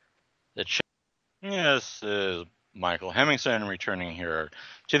chat. Yes, is Michael Hemmingson returning here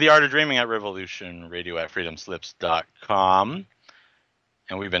to the Art of Dreaming at Revolution Radio at freedomslips.com.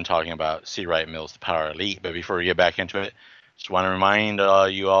 And we've been talking about C. Wright Mills, the Power Elite. But before we get back into it, just want to remind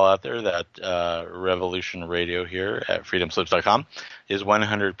you all out there that Revolution Radio here at freedomslips.com is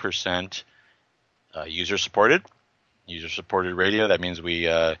 100% user-supported. User-supported radio. That means we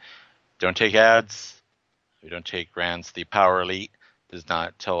don't take ads. We don't take grants. The Power Elite does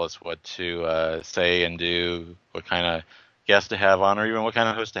not tell us what to say and do, what kind of guest to have on, or even what kind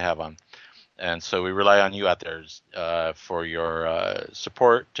of host to have on. And so we rely on you out there for your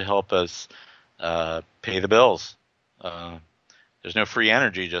support to help us pay the bills. There's no free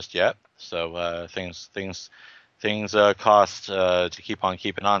energy just yet, so things things cost to keep on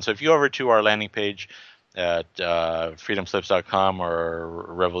keeping on. So if you go over to our landing page at freedomslips.com or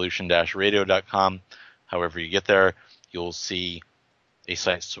revolution-radio.com, however you get there, you'll see a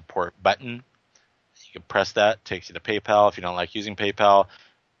site support button. You can press that, takes you to PayPal. If you don't like using PayPal,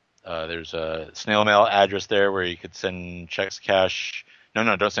 there's a snail mail address there where you could send checks, cash.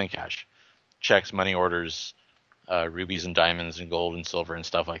 No, don't send cash. Checks, money orders, rubies and diamonds and gold and silver and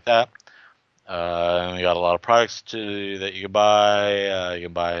stuff like that. We got a lot of products that you can buy. You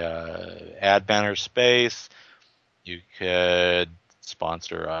can buy ad banner space. You could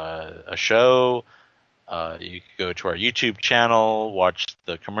sponsor a show. You could go to our YouTube channel, watch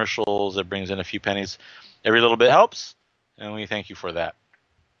the commercials. It brings in a few pennies. Every little bit helps, and we thank you for that.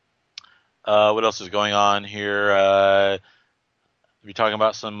 What else is going on here? We'll be talking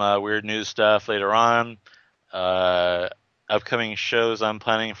about some weird news stuff later on. Upcoming shows I'm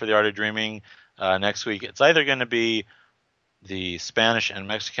planning for the Art of Dreaming next week. It's either going to be the Spanish and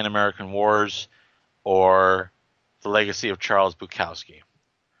Mexican-American Wars or the legacy of Charles Bukowski.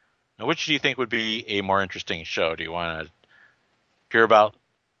 Now, which do you think would be a more interesting show? Do you want to hear about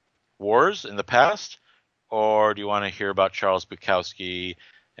wars in the past, or do you want to hear about Charles Bukowski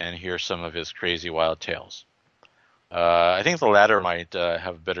and hear some of his crazy wild tales? I think the latter might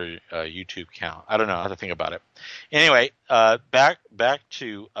have a better YouTube count. I don't know. I have to think about it. Anyway, back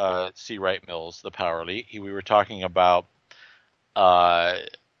to C. Wright Mills, the power elite. We were talking about. I'm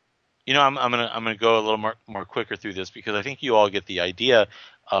gonna go a little more quicker through this because I think you all get the idea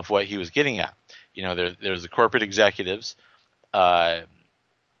of what he was getting at. There's the corporate executives. We all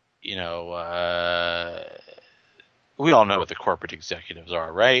know what the corporate executives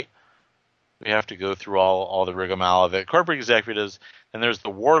are, right? We have to go through all the rigmarole of it. Corporate executives, and there's the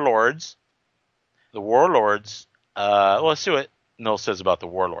warlords. The warlords, let's see what Mills says about the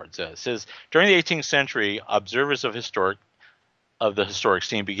warlords. It says, during the 18th century, observers of the historic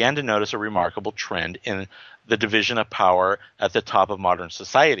scene began to notice a remarkable trend in the division of power at the top of modern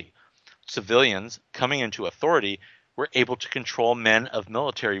society. Civilians coming into authority were able to control men of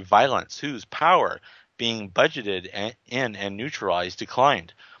military violence whose power, being budgeted in and neutralized,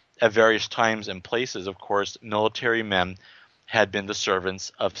 declined. At various times and places, of course, military men had been the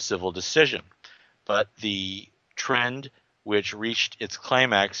servants of civil decision. But the trend, which reached its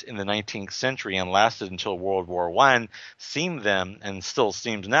climax in the 19th century and lasted until World War I, seemed then, and still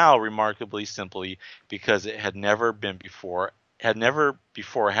seems now, remarkably simply because it had never before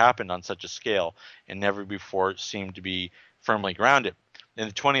happened on such a scale, and never before seemed to be firmly grounded. In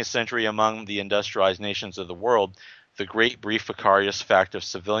the 20th century, among the industrialized nations of the world, the great brief vicarious fact of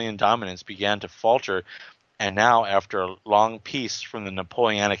civilian dominance began to falter, and now, after a long peace from the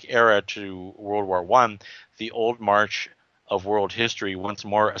Napoleonic era to World War I, the old march of world history once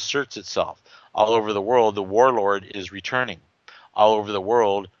more asserts itself. All over the world, the warlord is returning. All over the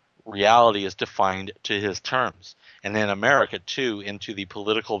world, reality is defined to his terms. And in America, too, into the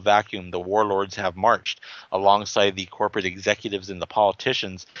political vacuum, the warlords have marched. Alongside the corporate executives and the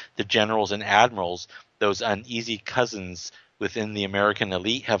politicians, the generals and admirals, those uneasy cousins within the American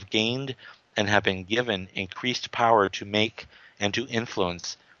elite have gained and have been given increased power to make and to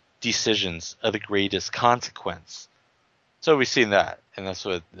influence decisions of the greatest consequence. So we've seen that, and that's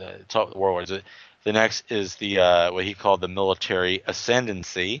what the warlords. The next is the what he called the military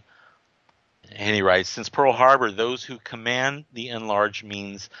ascendancy. And he writes, since Pearl Harbor, those who command the enlarged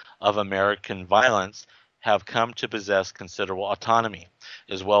means of American violence have come to possess considerable autonomy,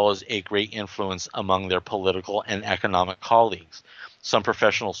 as well as a great influence among their political and economic colleagues. Some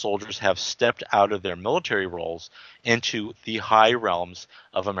professional soldiers have stepped out of their military roles into the high realms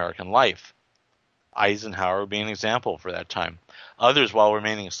of American life. Eisenhower being an example for that time. Others, while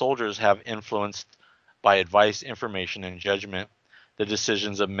remaining soldiers, have influenced by advice, information, and judgment the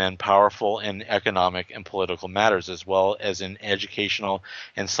decisions of men powerful in economic and political matters, as well as in educational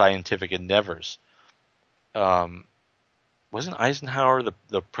and scientific endeavors. Wasn't Eisenhower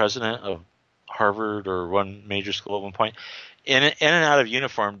the president of Harvard or one major school at one point? In and out of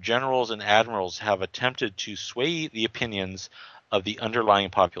uniform, generals and admirals have attempted to sway the opinions of the underlying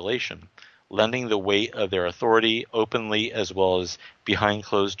population, lending the weight of their authority openly as well as behind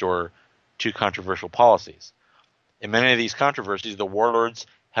closed door to controversial policies. In many of these controversies, the warlords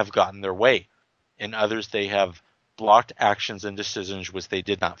have gotten their way. In others, they have blocked actions and decisions which they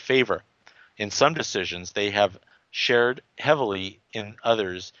did not favor. In some decisions, they have shared heavily. In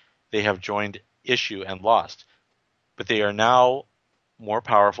others, they have joined issue and lost. But they are now more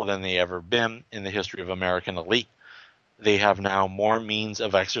powerful than they ever been in the history of American elite. They have now more means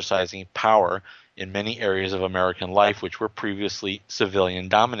of exercising power in many areas of American life which were previously civilian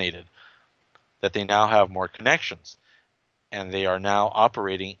dominated. that they now have more connections, and they are now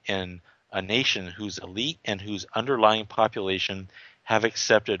operating in a nation whose elite and whose underlying population have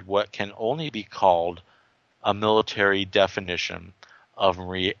accepted what can only be called a military definition of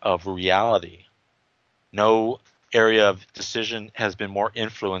reality. No area of decision has been more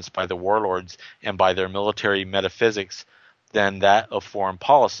influenced by the warlords and by their military metaphysics than that of foreign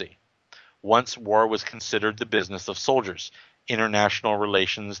policy. Once war was considered the business of soldiers, international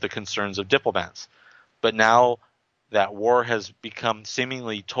relations the concerns of diplomats. But now that war has become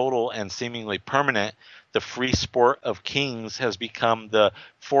seemingly total and seemingly permanent, the free sport of kings has become the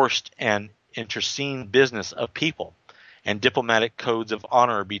forced and internecine business of people, and diplomatic codes of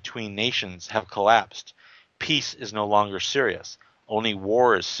honor between nations have collapsed. Peace is no longer serious. Only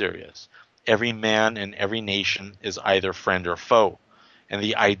war is serious. Every man and every nation is either friend or foe, and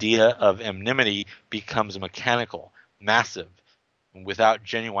the idea of enmity becomes mechanical, massive, and without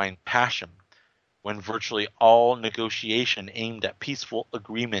genuine passion. When virtually all negotiation aimed at peaceful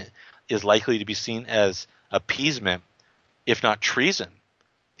agreement is likely to be seen as appeasement, if not treason,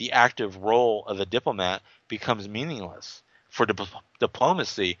 the active role of the diplomat becomes meaningless, for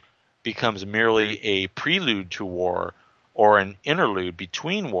diplomacy becomes merely a prelude to war or an interlude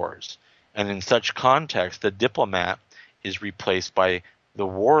between wars, and in such context, the diplomat is replaced by the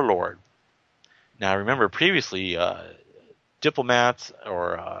warlord. Now, remember, previously, diplomats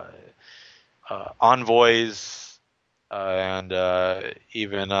or envoys and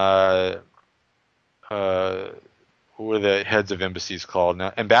even who were the heads of embassies called?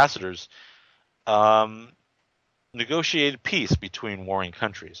 Now, ambassadors negotiated peace between warring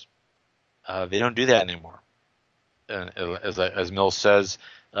countries. They don't do that anymore. As Mills says,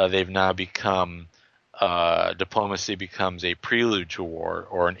 they've now become diplomacy becomes a prelude to war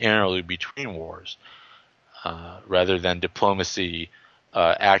or an interlude between wars, rather than diplomacy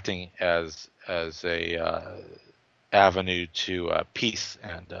acting as a avenue to peace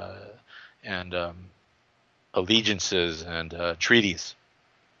and allegiances and treaties.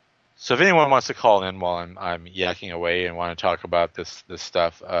 So if anyone wants to call in while I'm yakking away and want to talk about this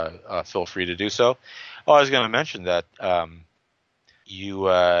stuff, feel free to do so. Oh, I was going to mention that you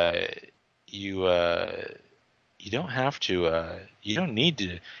don't have to you don't need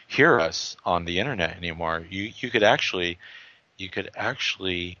to hear us on the internet anymore. You could actually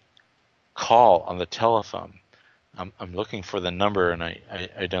call on the telephone. I'm looking for the number and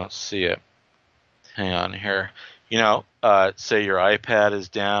I don't see it. Hang on here. Say your iPad is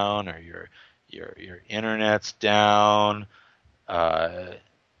down or your internet's down,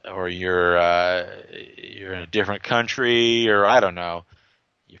 or you're in a different country, or I don't know.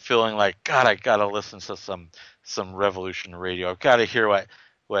 You're feeling like, God, I gotta listen to some Revolution Radio. I've got to hear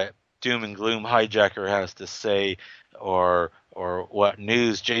what Doom and Gloom Hijacker has to say, or what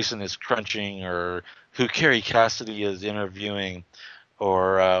news Jason is crunching, or who Carrie Cassidy is interviewing,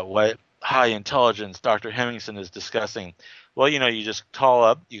 or what high intelligence Dr. Hemmingson is discussing. Well, you just call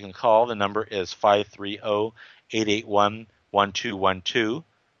up. You can call. The number is 530-881-1212.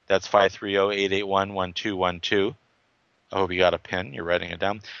 That's 530-881-1212. I hope you got a pen. You're writing it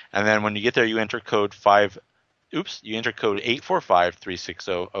down. And then when you get there, you enter code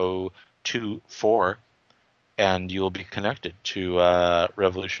 845-360-024, and you'll be connected to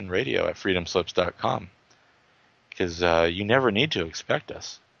Revolution Radio at freedomslips.com. Because you never need to expect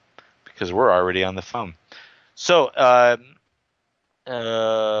us, because we're already on the phone. So,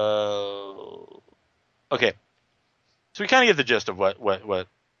 okay. So we kind of get the gist of what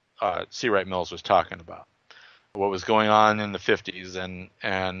C. Wright Mills was talking about, what was going on in the 50s,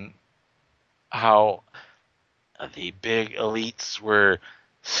 and how the big elites were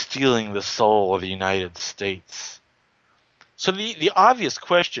stealing the soul of the United States. So the obvious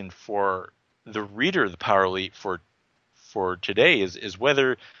question for the reader of the Power Elite for today is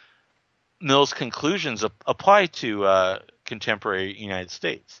whether Mill's conclusions apply to contemporary United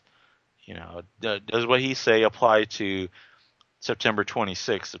States. Does what he say apply to September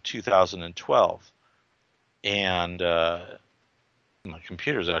 26th of 2012? And my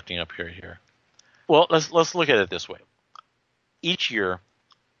computer's acting up here. Well, let's look at it this way. Each year,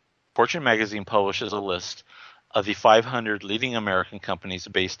 Fortune magazine publishes a list of the 500 leading American companies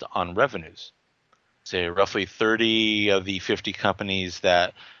based on revenues. Say roughly 30 of the 50 companies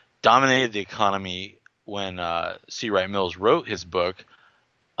that dominated the economy when C. Wright Mills wrote his book,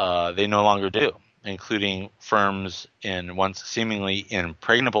 they no longer do, including firms in once seemingly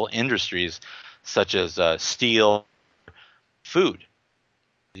impregnable industries such as steel, food.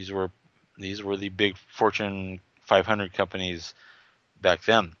 These were the big Fortune 500 companies back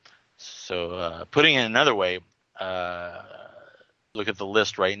then. So putting it another way, look at the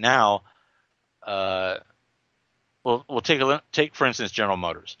list right now. Uh, we'll take for instance General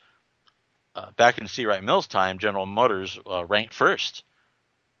Motors. Back in C. Wright Mills' time, General Motors ranked first,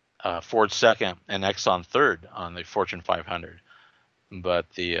 Ford second, and Exxon third on the Fortune 500. But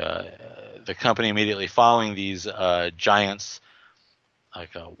the company immediately following these giants,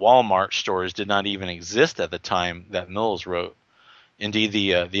 like Walmart stores, did not even exist at the time that Mills wrote. Indeed,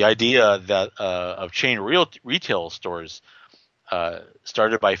 the idea that of chain retail stores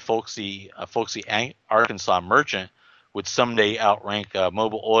started by a folksy Arkansas merchant would someday outrank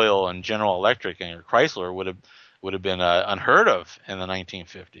Mobil Oil and General Electric and Chrysler would have been unheard of in the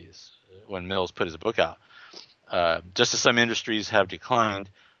 1950s when Mills put his book out. Just as some industries have declined,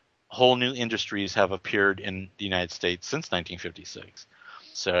 whole new industries have appeared in the United States since 1956.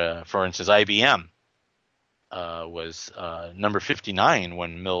 So, for instance, IBM was number 59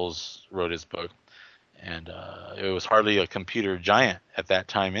 when Mills wrote his book, and it was hardly a computer giant at that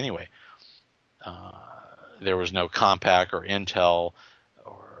time anyway. There was no Compaq or Intel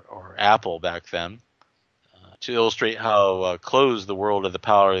or Apple back then. To illustrate how closed the world of the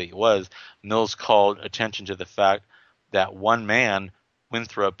power elite was, Mills called attention to the fact that one man,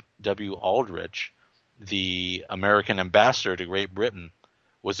 Winthrop W. Aldrich, the American ambassador to Great Britain,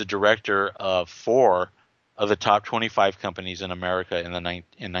 was the director of 4 of the top 25 companies in America in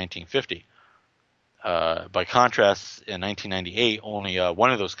 1950. By contrast, in 1998, only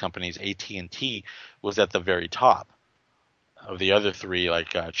one of those companies, AT&T, was at the very top. Of the other 3,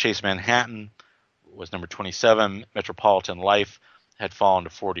 like Chase Manhattan was number 27, Metropolitan Life had fallen to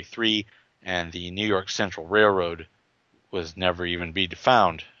 43, and the New York Central Railroad was never even be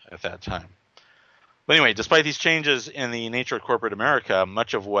found at that time. But anyway, despite these changes in the nature of corporate America,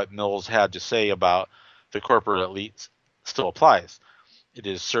 much of what Mills had to say about the corporate elites still applies. It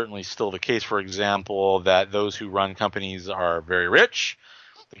is certainly still the case, for example, that those who run companies are very rich.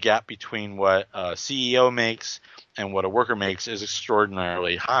 The gap between what a CEO makes and what a worker makes is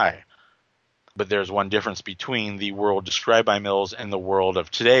extraordinarily high. But there's one difference between the world described by Mills and the world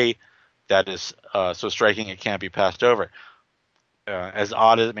of today that is so striking it can't be passed over. As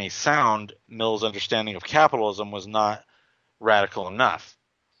odd as it may sound, Mills' understanding of capitalism was not radical enough.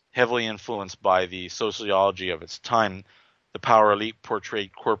 Heavily influenced by the sociology of its time, the power elite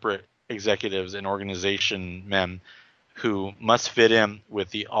portrayed corporate executives and organization men who must fit in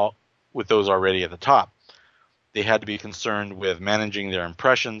with those already at the top. They had to be concerned with managing their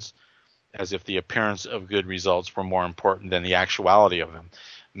impressions, as if the appearance of good results were more important than the actuality of them.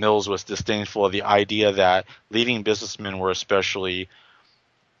 Mills was disdainful of the idea that leading businessmen were especially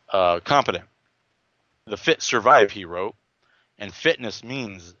competent. The fit survive, he wrote, and fitness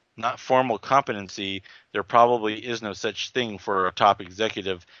means not formal competency. There probably is no such thing for a top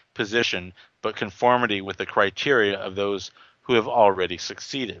executive position, but conformity with the criteria of those who have already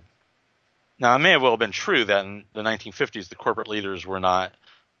succeeded. Now, it may have well been true that in the 1950s the corporate leaders were not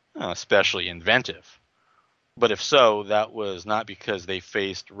especially inventive. But if so, that was not because they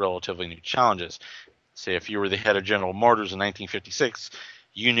faced relatively new challenges. Say, if you were the head of General Motors in 1956,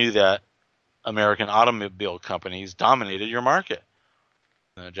 you knew that American automobile companies dominated your market.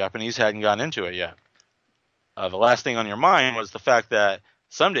 The Japanese hadn't gotten into it yet. The last thing on your mind was the fact that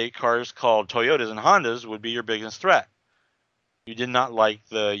someday cars called Toyotas and Hondas would be your biggest threat. You did not like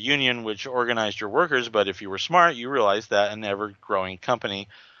the union which organized your workers, but if you were smart, you realized that an ever-growing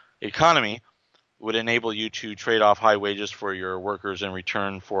economy would enable you to trade off high wages for your workers in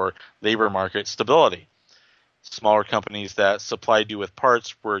return for labor market stability. Smaller companies that supplied you with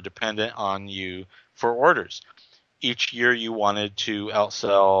parts were dependent on you for orders. Each year you wanted to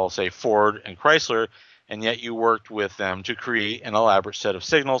outsell, say, Ford and Chrysler, and yet you worked with them to create an elaborate set of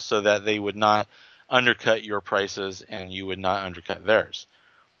signals so that they would not undercut your prices and you would not undercut theirs.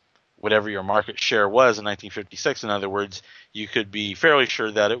 Whatever your market share was in 1956, in other words, you could be fairly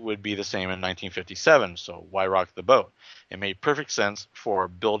sure that it would be the same in 1957, so why rock the boat? It made perfect sense for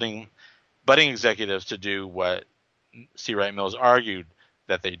budding executives to do what C. Wright Mills argued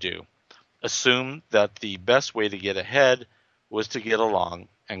that they do. Assume that the best way to get ahead was to get along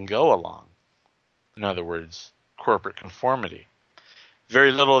and go along. In other words, corporate conformity.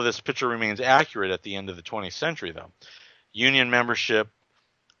 Very little of this picture remains accurate at the end of the 20th century, though. Union membership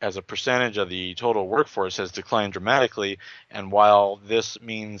as a percentage of the total workforce has declined dramatically, and while this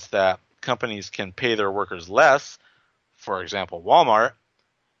means that companies can pay their workers less, for example, Walmart,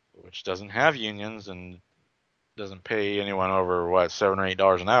 which doesn't have unions and doesn't pay anyone over, $7 or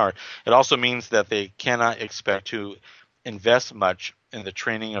 $8 an hour, it also means that they cannot expect to invest much in the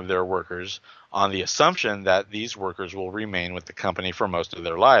training of their workers on the assumption that these workers will remain with the company for most of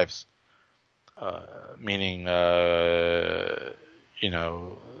their lives. Meaning,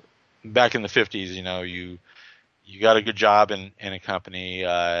 back in the 50s, you got a good job in a company.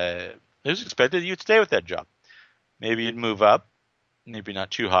 It was expected you'd stay with that job. Maybe you'd move up, maybe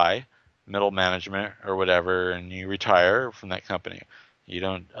not too high, middle management or whatever, and you retire from that company. You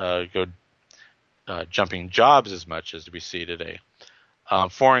don't go jumping jobs as much as we see today.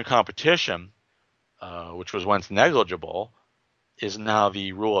 Foreign competition, which was once negligible, is now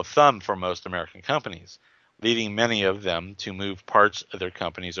the rule of thumb for most American companies, leading many of them to move parts of their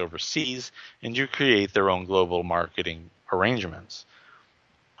companies overseas and to create their own global marketing arrangements.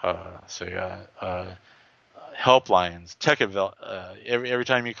 So yeah, helplines, every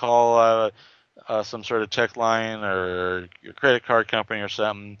time you call some sort of tech line or your credit card company or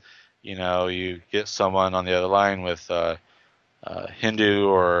something, you get someone on the other line with Hindu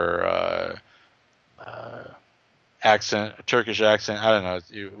or accent, Turkish accent. I don't know.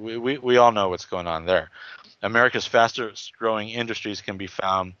 We all know what's going on there. America's fastest growing industries can be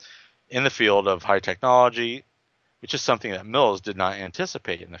found in the field of high technology, which is something that Mills did not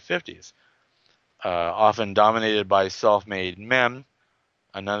anticipate in the 50s. Often dominated by self-made men,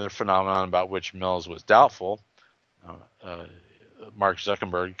 another phenomenon about which Mills was doubtful. Mark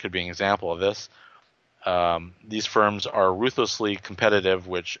Zuckerberg could be an example of this. These firms are ruthlessly competitive,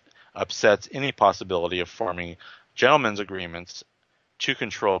 which upsets any possibility of forming gentlemen's agreements to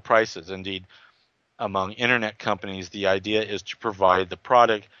control prices. Indeed, among internet companies, the idea is to provide the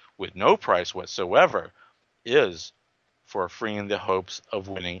product with no price whatsoever is for freeing the hopes of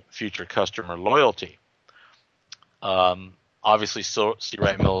winning future customer loyalty. Obviously, C.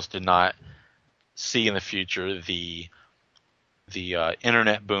 Wright Mills did not see in the future the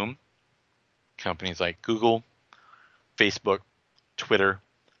internet boom. Companies like Google, Facebook, Twitter,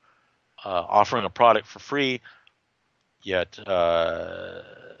 offering a product for free, yet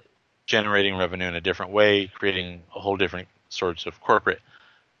generating revenue in a different way, creating a whole different sorts of corporate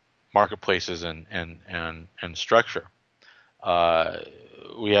marketplaces and structure.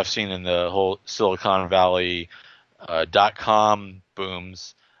 We have seen in the whole Silicon Valley .com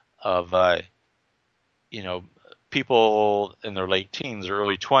booms of people in their late teens or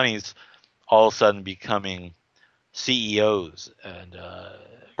early 20s all of a sudden becoming CEOs and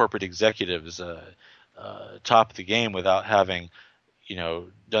corporate executives, top of the game without having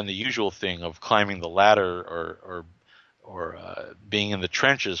done the usual thing of climbing the ladder or being in the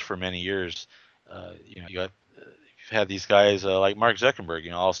trenches for many years. You've had these guys like Mark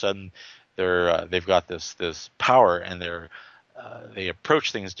Zuckerberg. All of a sudden they've got this power, and they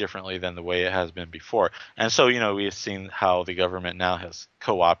approach things differently than the way it has been before. And so we have seen how the government now has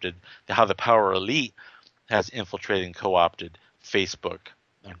co-opted, how the power elite has infiltrated and co-opted Facebook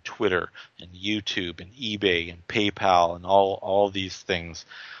and Twitter and YouTube and eBay and PayPal and all these things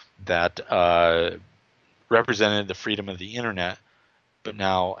that represented the freedom of the internet, but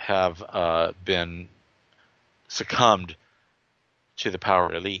now have been succumbed to the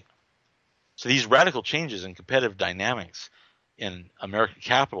power elite. So these radical changes in competitive dynamics in American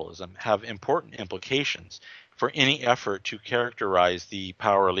capitalism have important implications for any effort to characterize the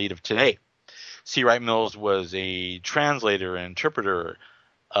power elite of today. C. Wright Mills was a translator and interpreter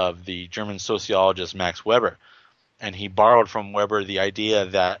of the German sociologist Max Weber, and he borrowed from Weber the idea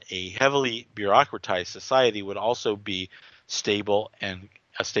that a heavily bureaucratized society would also be a stable and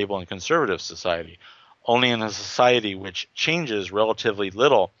conservative society. Only in a society which changes relatively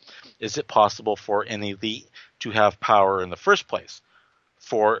little is it possible for an elite to have power in the first place.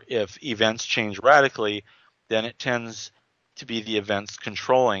 For if events change radically, then it tends to be the events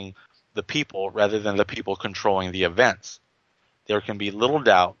controlling the people rather than the people controlling the events. There can be little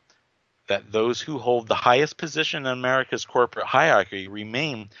doubt that those who hold the highest position in America's corporate hierarchy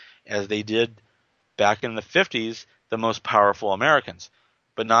remain, as they did back in the 50s, the most powerful Americans.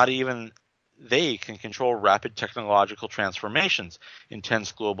 But not even they can control rapid technological transformations,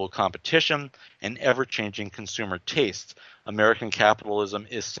 intense global competition, and ever-changing consumer tastes. American capitalism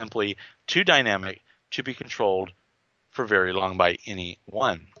is simply too dynamic to be controlled for very long by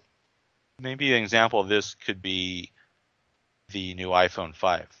anyone. Maybe an example of this could be the new iPhone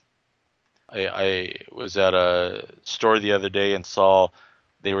 5. I was at a store the other day and saw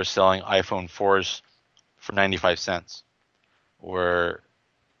they were selling iPhone 4s for 95 cents, where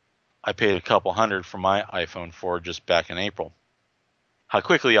I paid a couple hundred for my iPhone 4 just back in April. How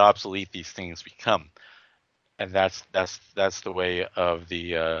quickly obsolete these things become. And that's the way of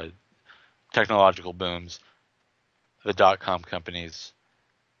the technological booms, the .com companies,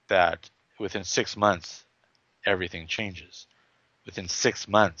 that within 6 months, everything changes. Within 6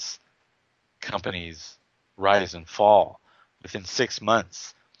 months, companies rise and fall. Within 6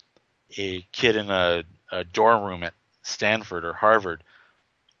 months, a kid in a dorm room at Stanford or Harvard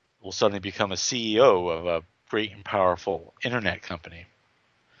will suddenly become a CEO of a great and powerful internet company.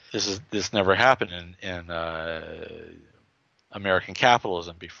 This never happened in American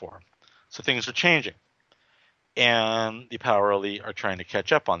capitalism before. So things are changing, and the power elite are trying to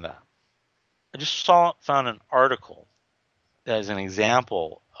catch up on that. I just found an article that is an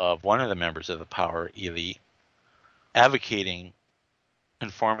example of one of the members of the power elite advocating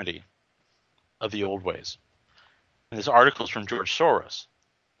conformity of the old ways. And this article is from George Soros.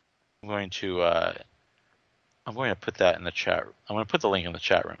 I'm going to put that in the chat. I'm going to put the link in the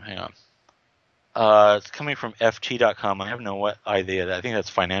chat room. Hang on. It's coming from ft.com. I have no idea. I think that's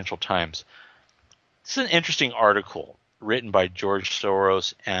Financial Times. This is an interesting article written by George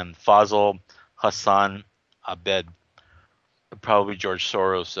Soros and Fazl Hassan Abed. Probably George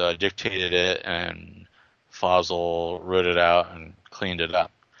Soros dictated it, and Fazl wrote it out and cleaned it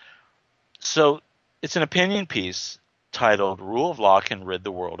up. So it's an opinion piece titled "Rule of Law Can Rid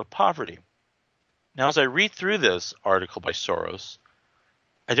the World of Poverty." Now, as I read through this article by Soros,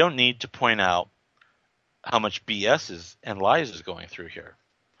 I don't need to point out how much BS and lies is going through here.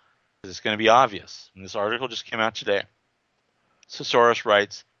 It's going to be obvious. And this article just came out today. So Soros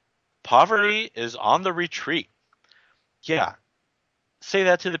writes, "Poverty is on the retreat." Yeah. Say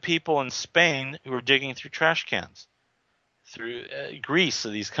that to the people in Spain who are digging through trash cans. Through Greece, so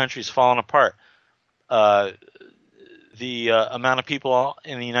these countries falling apart. The amount of people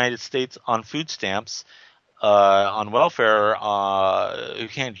in the United States on food stamps, on welfare, who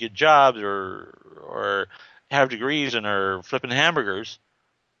can't get jobs or have degrees and are flipping hamburgers.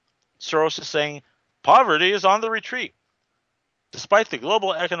 Soros is saying poverty is on the retreat. Despite the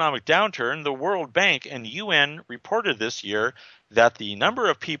global economic downturn, the World Bank and UN reported this year that the number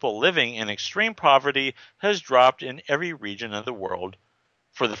of people living in extreme poverty has dropped in every region of the world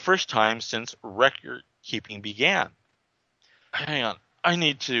for the first time since record keeping began. Hang on, I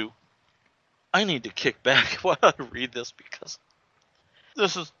need to kick back while I read this because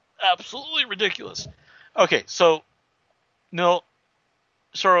this is absolutely ridiculous. Okay, so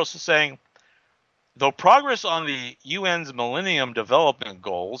Soros is saying, though progress on the UN's Millennium Development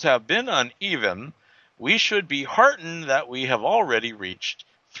Goals have been uneven, we should be heartened that we have already reached,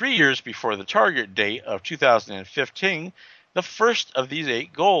 3 years before the target date of 2015, the first of these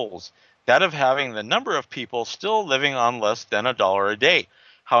 8 goals, that of having the number of people still living on less than $1 a day.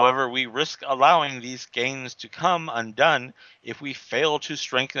 However, we risk allowing these gains to come undone if we fail to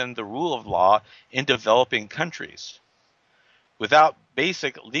strengthen the rule of law in developing countries. Without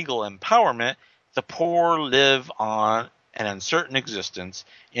basic legal empowerment, the poor live on an uncertain existence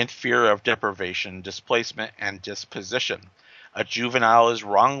in fear of deprivation, displacement, and disposition. A juvenile is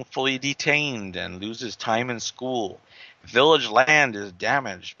wrongfully detained and loses time in school. Village land is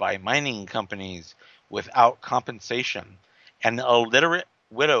damaged by mining companies without compensation. An illiterate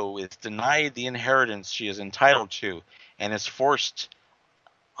widow is denied the inheritance she is entitled to and is forced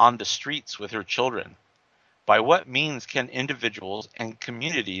on the streets with her children. By what means can individuals and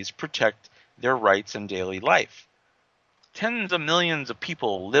communities protect their rights in daily life? Tens of millions of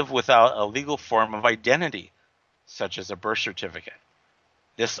people live without a legal form of identity, such as a birth certificate.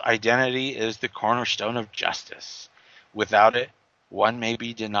 This identity is the cornerstone of justice. Without it, one may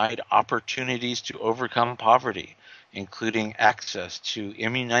be denied opportunities to overcome poverty, including access to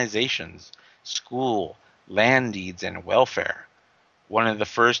immunizations, school, land deeds, and welfare. One of the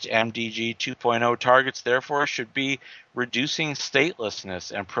first MDG 2.0 targets, therefore, should be reducing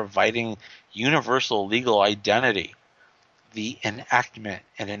statelessness and providing universal legal identity. The enactment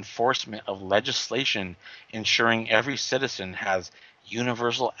and enforcement of legislation ensuring every citizen has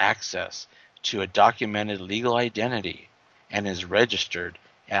universal access to a documented legal identity and is registered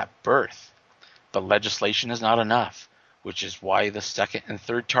at birth. But legislation is not enough, which is why the second and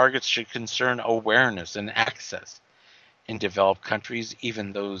third targets should concern awareness and access. In developed countries,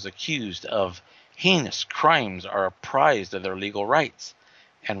 even those accused of heinous crimes are apprised of their legal rights,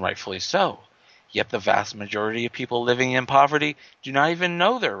 and rightfully so. Yet the vast majority of people living in poverty do not even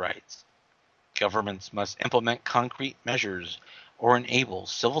know their rights. Governments must implement concrete measures or enable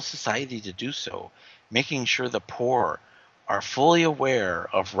civil society to do so, making sure the poor are fully aware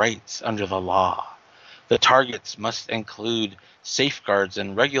of rights under the law. The targets must include safeguards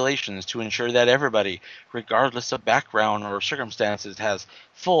and regulations to ensure that everybody, regardless of background or circumstances, has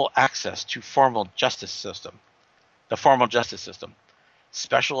full access to the formal justice system.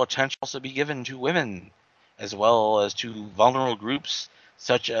 Special attention also be given to women, as well as to vulnerable groups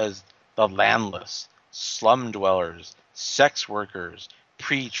such as the landless, slum dwellers, sex workers,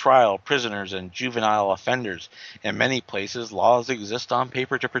 pre-trial prisoners, and juvenile offenders. In many places, laws exist on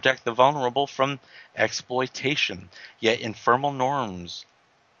paper to protect the vulnerable from exploitation, yet informal norms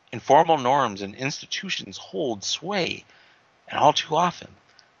Informal norms and institutions hold sway, and all too often,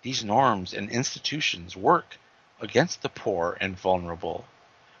 these norms and institutions work against the poor and vulnerable,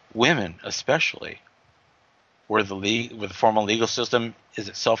 women especially. Where the formal legal system is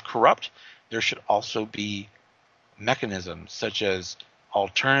itself corrupt, there should also be mechanisms such as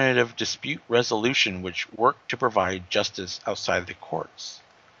alternative dispute resolution which work to provide justice outside the courts.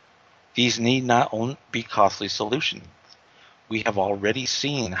 These need not only be costly solutions. We have already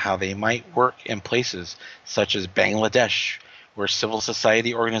seen how they might work in places such as Bangladesh, where civil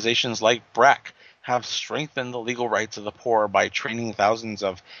society organizations like BRAC have strengthened the legal rights of the poor by training thousands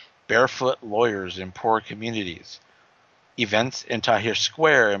of barefoot lawyers in poor communities. Events in Tahrir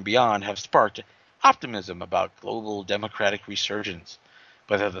Square and beyond have sparked optimism about global democratic resurgence.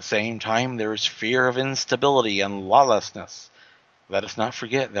 But at the same time, there is fear of instability and lawlessness. Let us not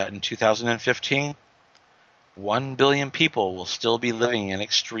forget that in 2015, 1 billion people will still be living in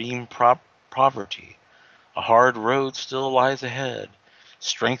extreme poverty. A hard road still lies ahead.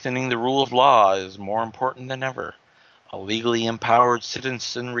 Strengthening the rule of law is more important than ever. A legally empowered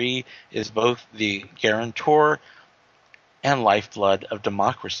citizenry is both the guarantor and lifeblood of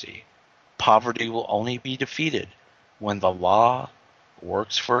democracy. Poverty will only be defeated when the law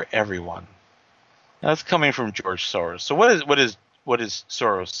works for everyone. Now, that's coming from George Soros. So what is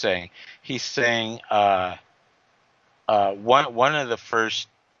Soros saying? He's saying one of the first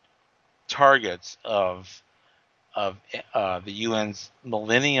targets of the UN's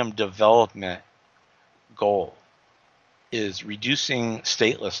Millennium Development Goal is reducing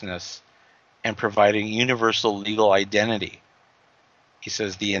statelessness and providing universal legal identity. He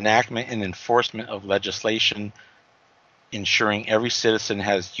says the enactment and enforcement of legislation ensuring every citizen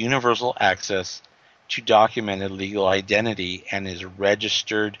has universal access to documented legal identity and is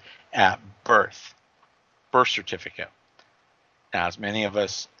registered at birth certificate. Now, as many of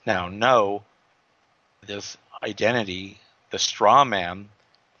us now know, this identity, the straw man,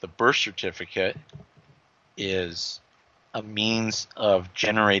 the birth certificate, is a means of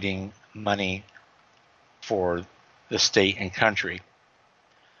generating money for the state and country.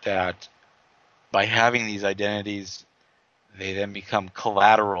 That by having these identities, they then become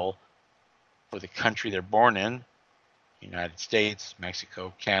collateral for the country they're born in, United States,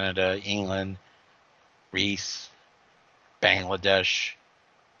 Mexico, Canada, England, Greece, Bangladesh.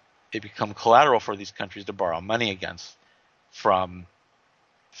 They become collateral for these countries to borrow money against from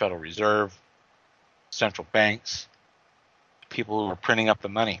Federal Reserve, central banks, people who are printing up the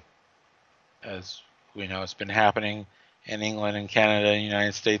money. As we know, it's been happening in England and Canada and the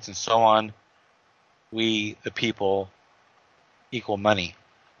United States and so on. We, the people, equal money.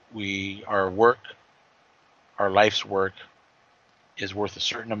 Our work, our life's work, is worth a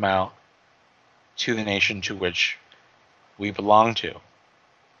certain amount to the nation to which we belong to.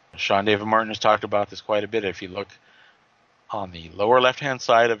 Sean David Martin has talked about this quite a bit. If you look on the lower left-hand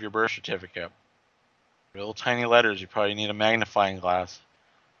side of your birth certificate, real tiny letters, you probably need a magnifying glass,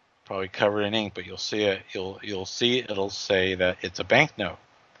 probably covered in ink, but you'll see it. You'll see it'll say that it's a banknote,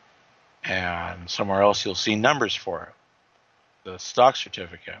 and somewhere else you'll see numbers for it. The stock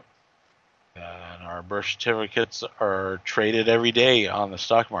certificate. And our birth certificates are traded every day on the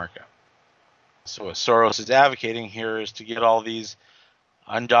stock market. So what Soros is advocating here is to get all these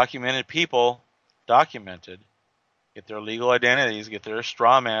undocumented people documented, get their legal identities, get their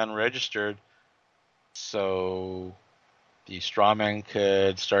straw man registered, so the straw man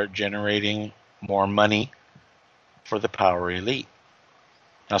could start generating more money for the power elite.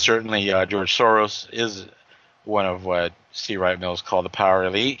 Now, certainly George Soros is one of what C. Wright Mills called the power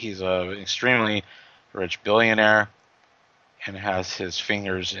elite. He's an extremely rich billionaire and has his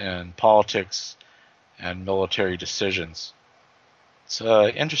fingers in politics and military decisions. It's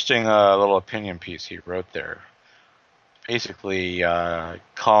an interesting little opinion piece he wrote there, basically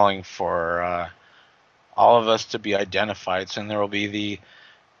calling for all of us to be identified. So there will be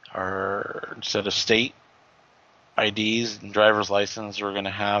instead of state IDs and driver's license, we're going to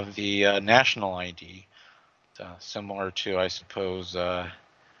have the national ID. Similar to, I suppose,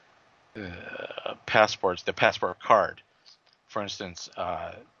 passports, the passport card. For instance,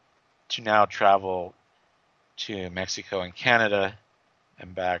 to now travel to Mexico and Canada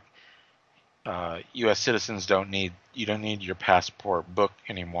and back, U.S. citizens don't need your passport book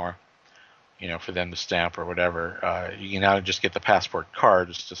anymore, for them to stamp or whatever. You can now just get the passport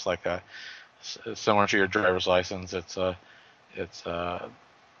card. It's just like similar to your driver's license. It's a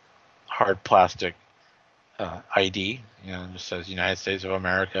hard plastic ID, it just says United States of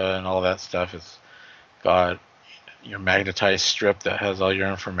America and all that stuff. It's got your magnetized strip that has all your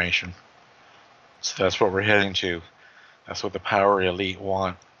information. So that's what we're heading to. That's what the power elite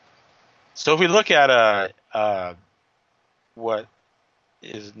want. So if we look at what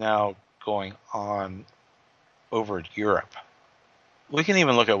is now going on over in Europe, we can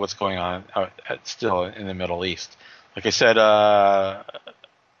even look at what's going on still in the Middle East. Like I said,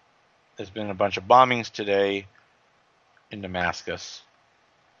 there's been a bunch of bombings today in Damascus,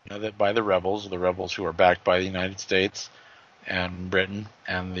 that by the rebels who are backed by the United States and Britain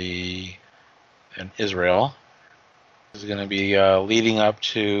and Israel. This is going to be leading up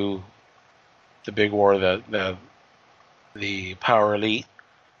to the big war that the power elite,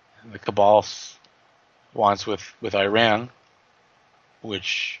 the cabal, wants with Iran,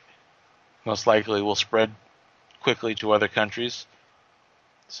 which most likely will spread quickly to other countries,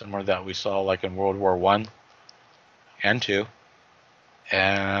 similar to that we saw like in World War I and II,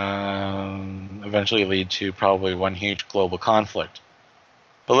 and eventually lead to probably one huge global conflict.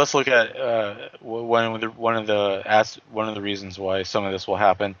 But let's look at one of the reasons why some of this will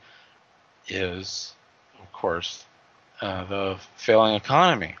happen is, of course, the failing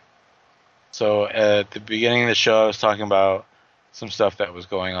economy. So at the beginning of the show, I was talking about some stuff that was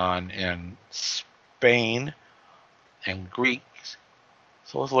going on in Spain and Greece.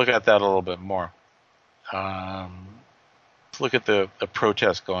 So let's look at that a little bit more. Let's look at the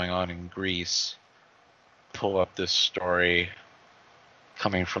protests going on in Greece. Pull up this story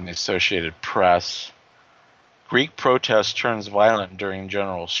coming from the Associated Press. Greek protest turns violent during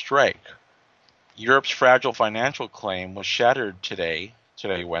general strike. Europe's fragile financial claim was shattered today,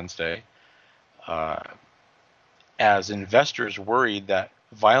 Wednesday, as investors worried that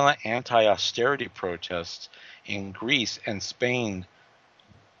violent anti-austerity protests in Greece and Spain's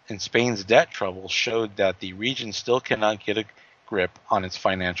debt troubles showed that the region still cannot get a grip on its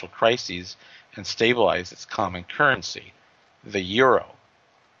financial crises and stabilize its common currency, the euro.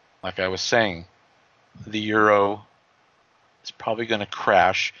 Like I was saying, the euro is probably going to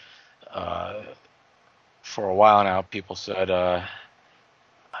crash. For a while now, people said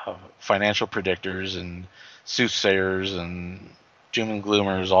financial predictors and soothsayers and doom and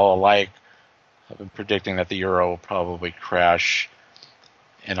gloomers all alike have been predicting that the euro will probably crash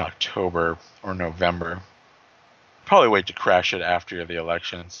in October or November. Probably wait to crash it after the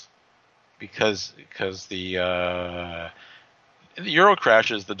elections, because the euro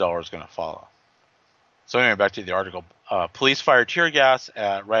crashes, the dollar is going to follow. So anyway, back to the article. Police fired tear gas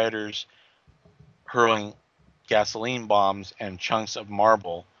at rioters, hurling gasoline bombs and chunks of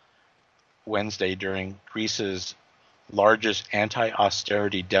marble Wednesday during Greece's largest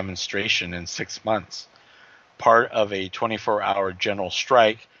anti-austerity demonstration in 6 months, part of a 24-hour general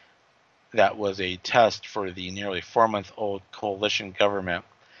strike that was a test for the nearly 4-month-old coalition government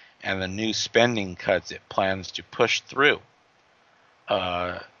and the new spending cuts it plans to push through.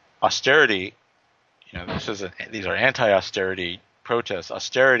 Austerity, these are anti-austerity protests.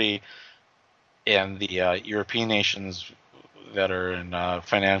 Austerity in the European nations that are in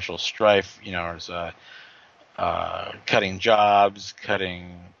financial strife, is cutting jobs,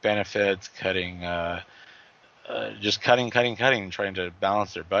 cutting benefits, just cutting, trying to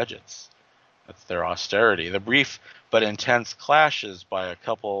balance their budgets. That's their austerity. The brief but intense clashes by a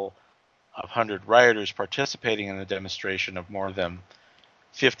couple of hundred rioters participating in the demonstration of more than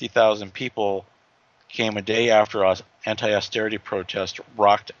 50,000 people came a day after anti-austerity protests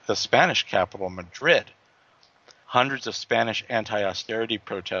rocked the Spanish capital, Madrid. Hundreds of Spanish anti-austerity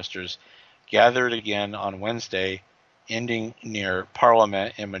protesters gathered again on Wednesday, ending near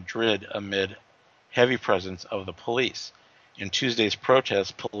Parliament in Madrid amid heavy presence of the police. In Tuesday's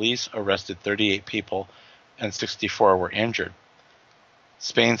protests, police arrested 38 people and 64 were injured.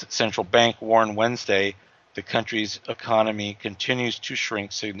 Spain's central bank warned Wednesday the country's economy continues to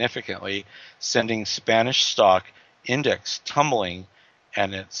shrink significantly, sending Spanish stock index tumbling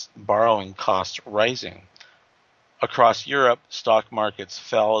and its borrowing costs rising. Across Europe, stock markets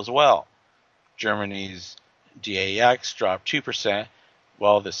fell as well. Germany's DAX dropped 2%,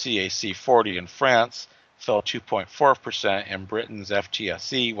 while the CAC 40 in France fell 2.4%, and Britain's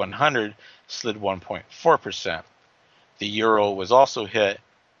FTSE 100 slid 1.4%. The euro was also hit,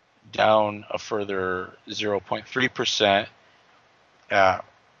 down a further 0.3% at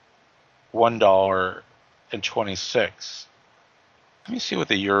 $1.26. Let me see what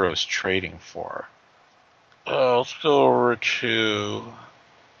the euro is trading for. Let's go over to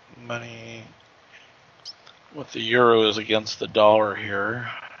money, what the euro is against the dollar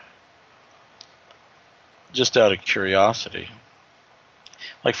here, just out of curiosity.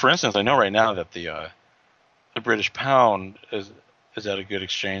 Like, for instance, I know right now that the British pound is at a good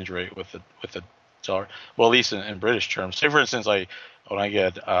exchange rate with the dollar. Well, at least in British terms. Say, for instance, when I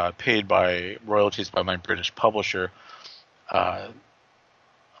get paid by royalties by my British publisher,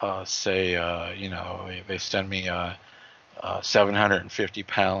 say, they send me 750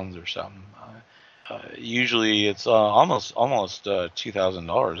 pounds or something. Usually it's almost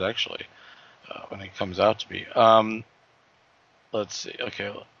 $2,000 actually when it comes out to be. Let's see.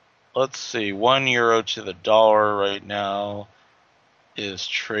 Okay, let's see. €1 to the dollar right now is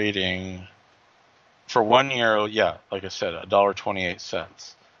trading for €1. Yeah, like I said,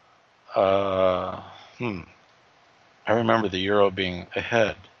 $1.28. Uh, hmm. I remember the euro being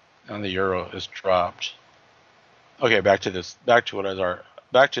ahead, and the euro is dropped. Okay, back to this. Back to what I was.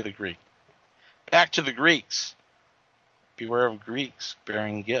 Back to the Greek. Back to the Greeks. Beware of Greeks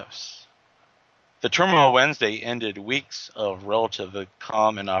bearing gifts. The turmoil Wednesday ended weeks of relative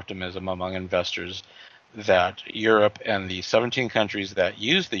calm and optimism among investors that Europe and the 17 countries that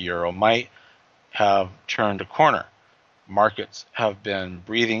use the euro might have turned a corner. Markets have been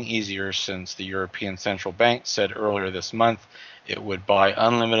breathing easier since the European Central Bank said earlier this month it would buy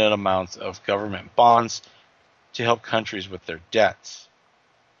unlimited amounts of government bonds to help countries with their debts.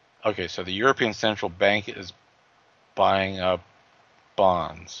 Okay, so the European Central Bank is buying up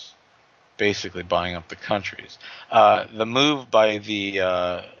bonds, basically buying up the countries. The move by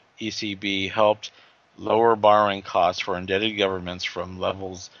the ECB helped lower borrowing costs for indebted governments from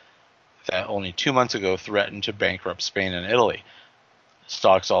levels that only 2 months ago threatened to bankrupt Spain and Italy.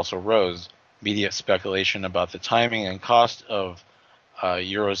 Stocks also rose. Media speculation about the timing and cost of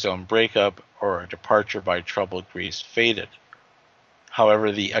Eurozone breakup or a departure by troubled Greece faded.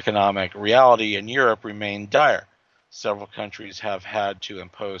 However, the economic reality in Europe remained dire. Several countries have had to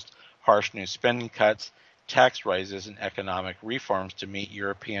impose harsh new spending cuts, tax rises, and economic reforms to meet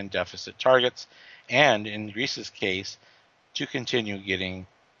European deficit targets, and in Greece's case, to continue getting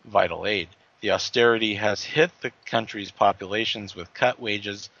vital aid. The austerity has hit the country's populations with cut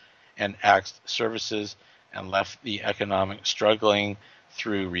wages and axed services and left the economic struggling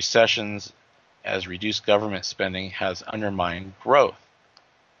through recessions as reduced government spending has undermined growth.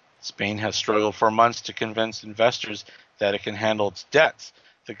 Spain has struggled for months to convince investors that it can handle its debts.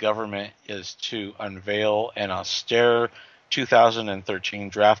 The government is to unveil an austere 2013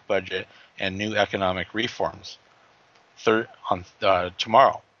 draft budget and new economic reforms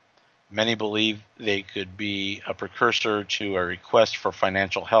tomorrow. Many believe they could be a precursor to a request for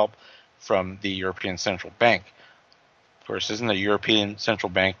financial help from the European Central Bank. Of course, isn't the European Central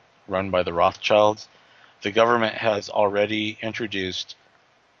Bank run by the Rothschilds? The government has already introduced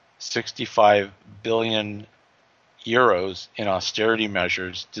 65 billion euros in austerity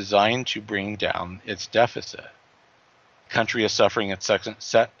measures designed to bring down its deficit. The country is suffering its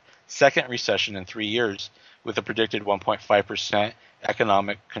second recession in 3 years, with a predicted 1.5%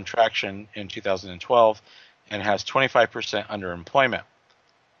 economic contraction in 2012, and has 25% underemployment.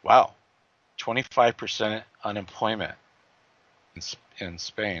 Wow, 25% unemployment in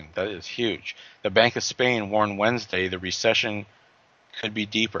Spain. That is huge. The Bank of Spain warned Wednesday the recession could be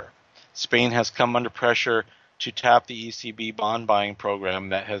deeper. Spain has come under pressure to tap the ECB bond buying program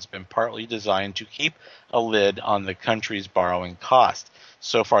that has been partly designed to keep a lid on the country's borrowing cost.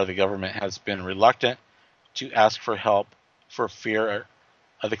 So far, the government has been reluctant to ask for help for fear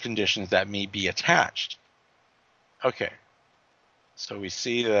of the conditions that may be attached. Okay, so we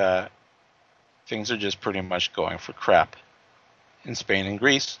see that things are just pretty much going for crap in Spain and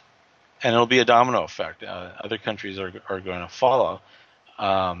Greece, and it'll be a domino effect. Other countries are going to follow.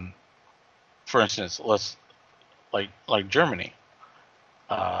 For instance, let's like Germany.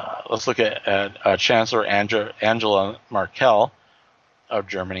 Let's look at Chancellor Angela Merkel of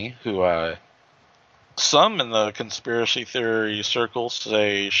Germany, who some in the conspiracy theory circles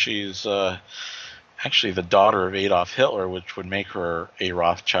say she's actually the daughter of Adolf Hitler, which would make her a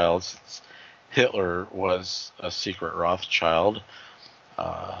Rothschild, since Hitler was a secret Rothschild.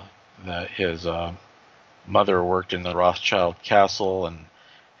 That his mother worked in the Rothschild castle and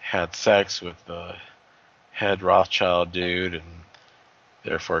had sex with the head Rothschild dude, and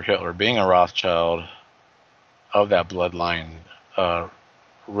therefore Hitler, being a Rothschild of that bloodline,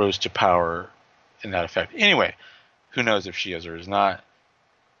 rose to power in that effect. Anyway, who knows if she is or is not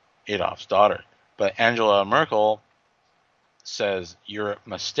Adolf's daughter. But Angela Merkel says Europe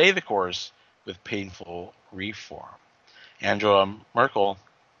must stay the course with painful reform. Angela Merkel,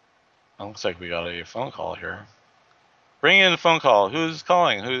 it looks like we got a phone call here. Bring in the phone call. Who's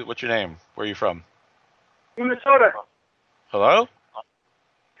calling? What's your name? Where are you from? Minnesota. Hello?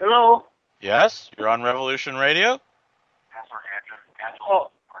 Hello? Yes? You're on Revolution Radio?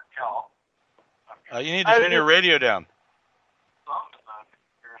 Oh. You need to turn your radio down.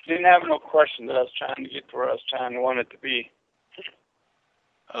 Didn't have no question that I was trying to get to where I was trying to want it to be.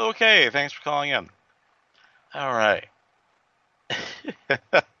 Okay, thanks for calling in. All right.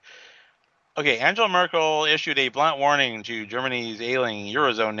 Okay, Angela Merkel issued a blunt warning to Germany's ailing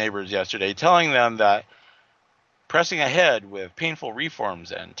Eurozone neighbors yesterday, telling them that pressing ahead with painful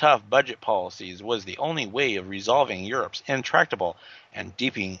reforms and tough budget policies was the only way of resolving Europe's intractable and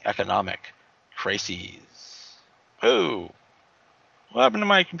deepening economic crises. Oh, what happened to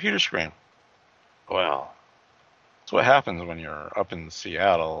my computer screen? Well, that's what happens when you're up in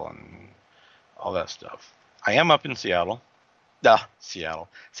Seattle and all that stuff. I am up in Seattle. Seattle.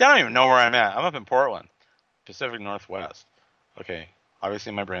 See, I don't even know where I'm at. I'm up in Portland, Pacific Northwest. Okay,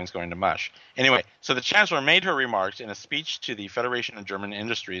 obviously my brain's going to mush. Anyway, so the Chancellor made her remarks in a speech to the Federation of German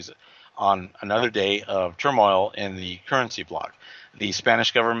Industries on another day of turmoil in the currency bloc. The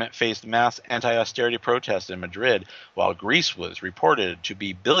Spanish government faced mass anti-austerity protests in Madrid, while Greece was reported to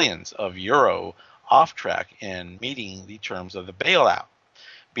be billions of euro off track in meeting the terms of the bailout.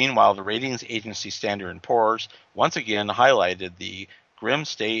 Meanwhile, the ratings agency Standard & Poor's once again highlighted the grim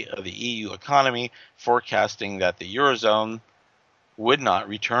state of the EU economy, forecasting that the Eurozone would not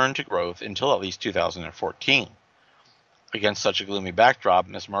return to growth until at least 2014. Against such a gloomy backdrop,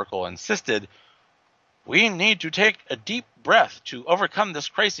 Ms. Merkel insisted, "We need to take a deep breath to overcome this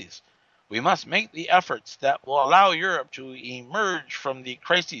crisis. We must make the efforts that will allow Europe to emerge from the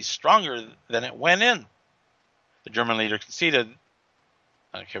crisis stronger than it went in." The German leader conceded.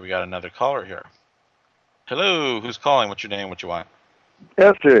 Okay, we got another caller here. Hello, who's calling? What's your name? What you want?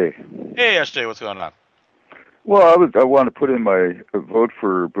 SJ. Hey, SJ, what's going on? Well, I want to put in my vote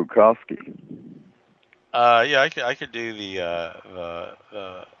for Bukowski. Yeah, I could do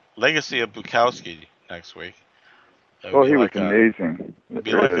the legacy of Bukowski next week. Well, he was amazing. It'd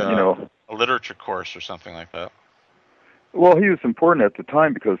be like a literature course or something like that. Well, he was important at the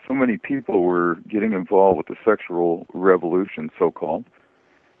time because so many people were getting involved with the sexual revolution, so-called.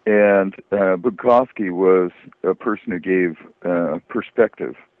 And Bukowski was a person who gave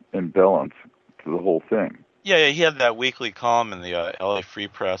perspective and balance to the whole thing. Yeah, he had that weekly column in the LA Free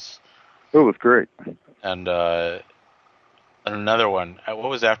Press. It was great. And another one.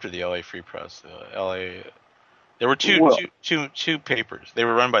 What was after the LA Free Press? There were two papers. They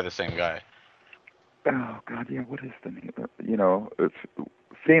were run by the same guy. Oh God, yeah. What is the name? It's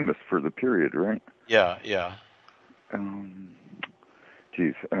famous for the period, right? Yeah.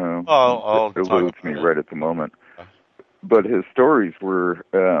 Geez, I'll it eludes me right at the moment. But his stories were,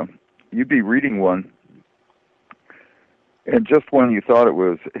 you'd be reading one, and just when you thought it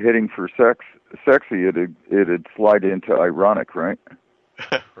was heading for sexy, it'd slide into ironic, right?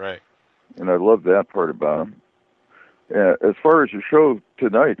 Right. And I love that part about him. As far as your show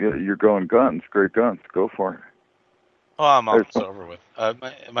tonight, you're going guns, great guns. Go for it. Oh, I'm almost over with.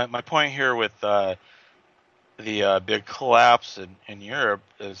 My point here with the big collapse in Europe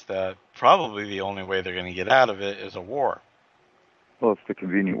is that probably the only way they're going to get out of it is a war. Well, it's the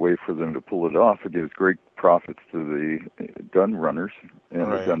convenient way for them to pull it off. It gives great profits to the gun runners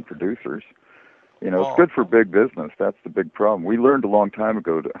and the gun producers. It's good for big business. That's the big problem. We learned a long time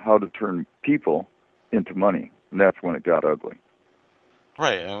ago how to turn people into money, and that's when it got ugly.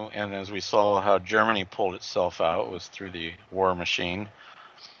 Right, and as we saw how Germany pulled itself out was through the war machine.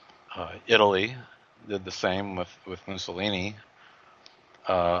 Italy did the same with Mussolini.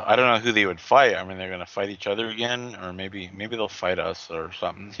 I don't know who they would fight. I mean, they're going to fight each other again, or maybe they'll fight us or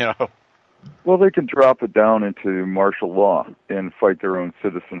something. Well, they can drop it down into martial law and fight their own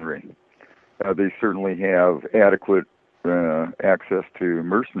citizenry. They certainly have adequate access to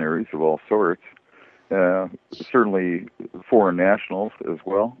mercenaries of all sorts. Certainly foreign nationals as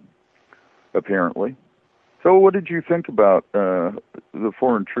well, apparently. So what did you think about the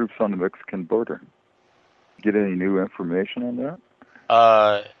foreign troops on the Mexican border? Get any new information on that?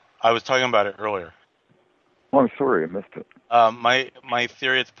 I was talking about it earlier. Oh, I'm sorry, I missed it. My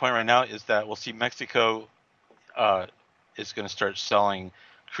theory at the point right now is that we'll see Mexico is going to start selling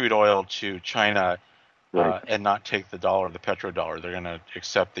crude oil to China and not take the dollar, the petrodollar. They're going to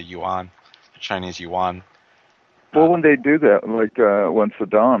accept the yuan, the Chinese yuan. Well, when they do that, like when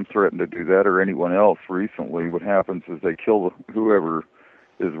Saddam threatened to do that, or anyone else recently, what happens is they kill whoever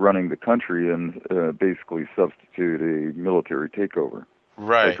is running the country and basically substitute a military takeover.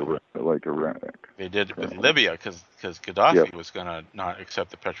 Right. Like Iraq. They did with Libya because Gaddafi was going to not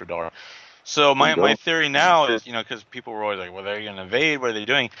accept the petrodollar. So my theory now is, because people were always like, well, they're going to invade, what are they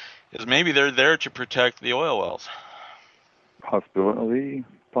doing? Is maybe they're there to protect the oil wells. Possibility.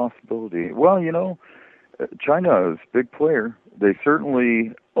 Well, China is a big player. They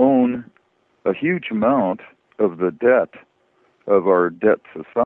certainly own a huge amount of the debt of our debt society.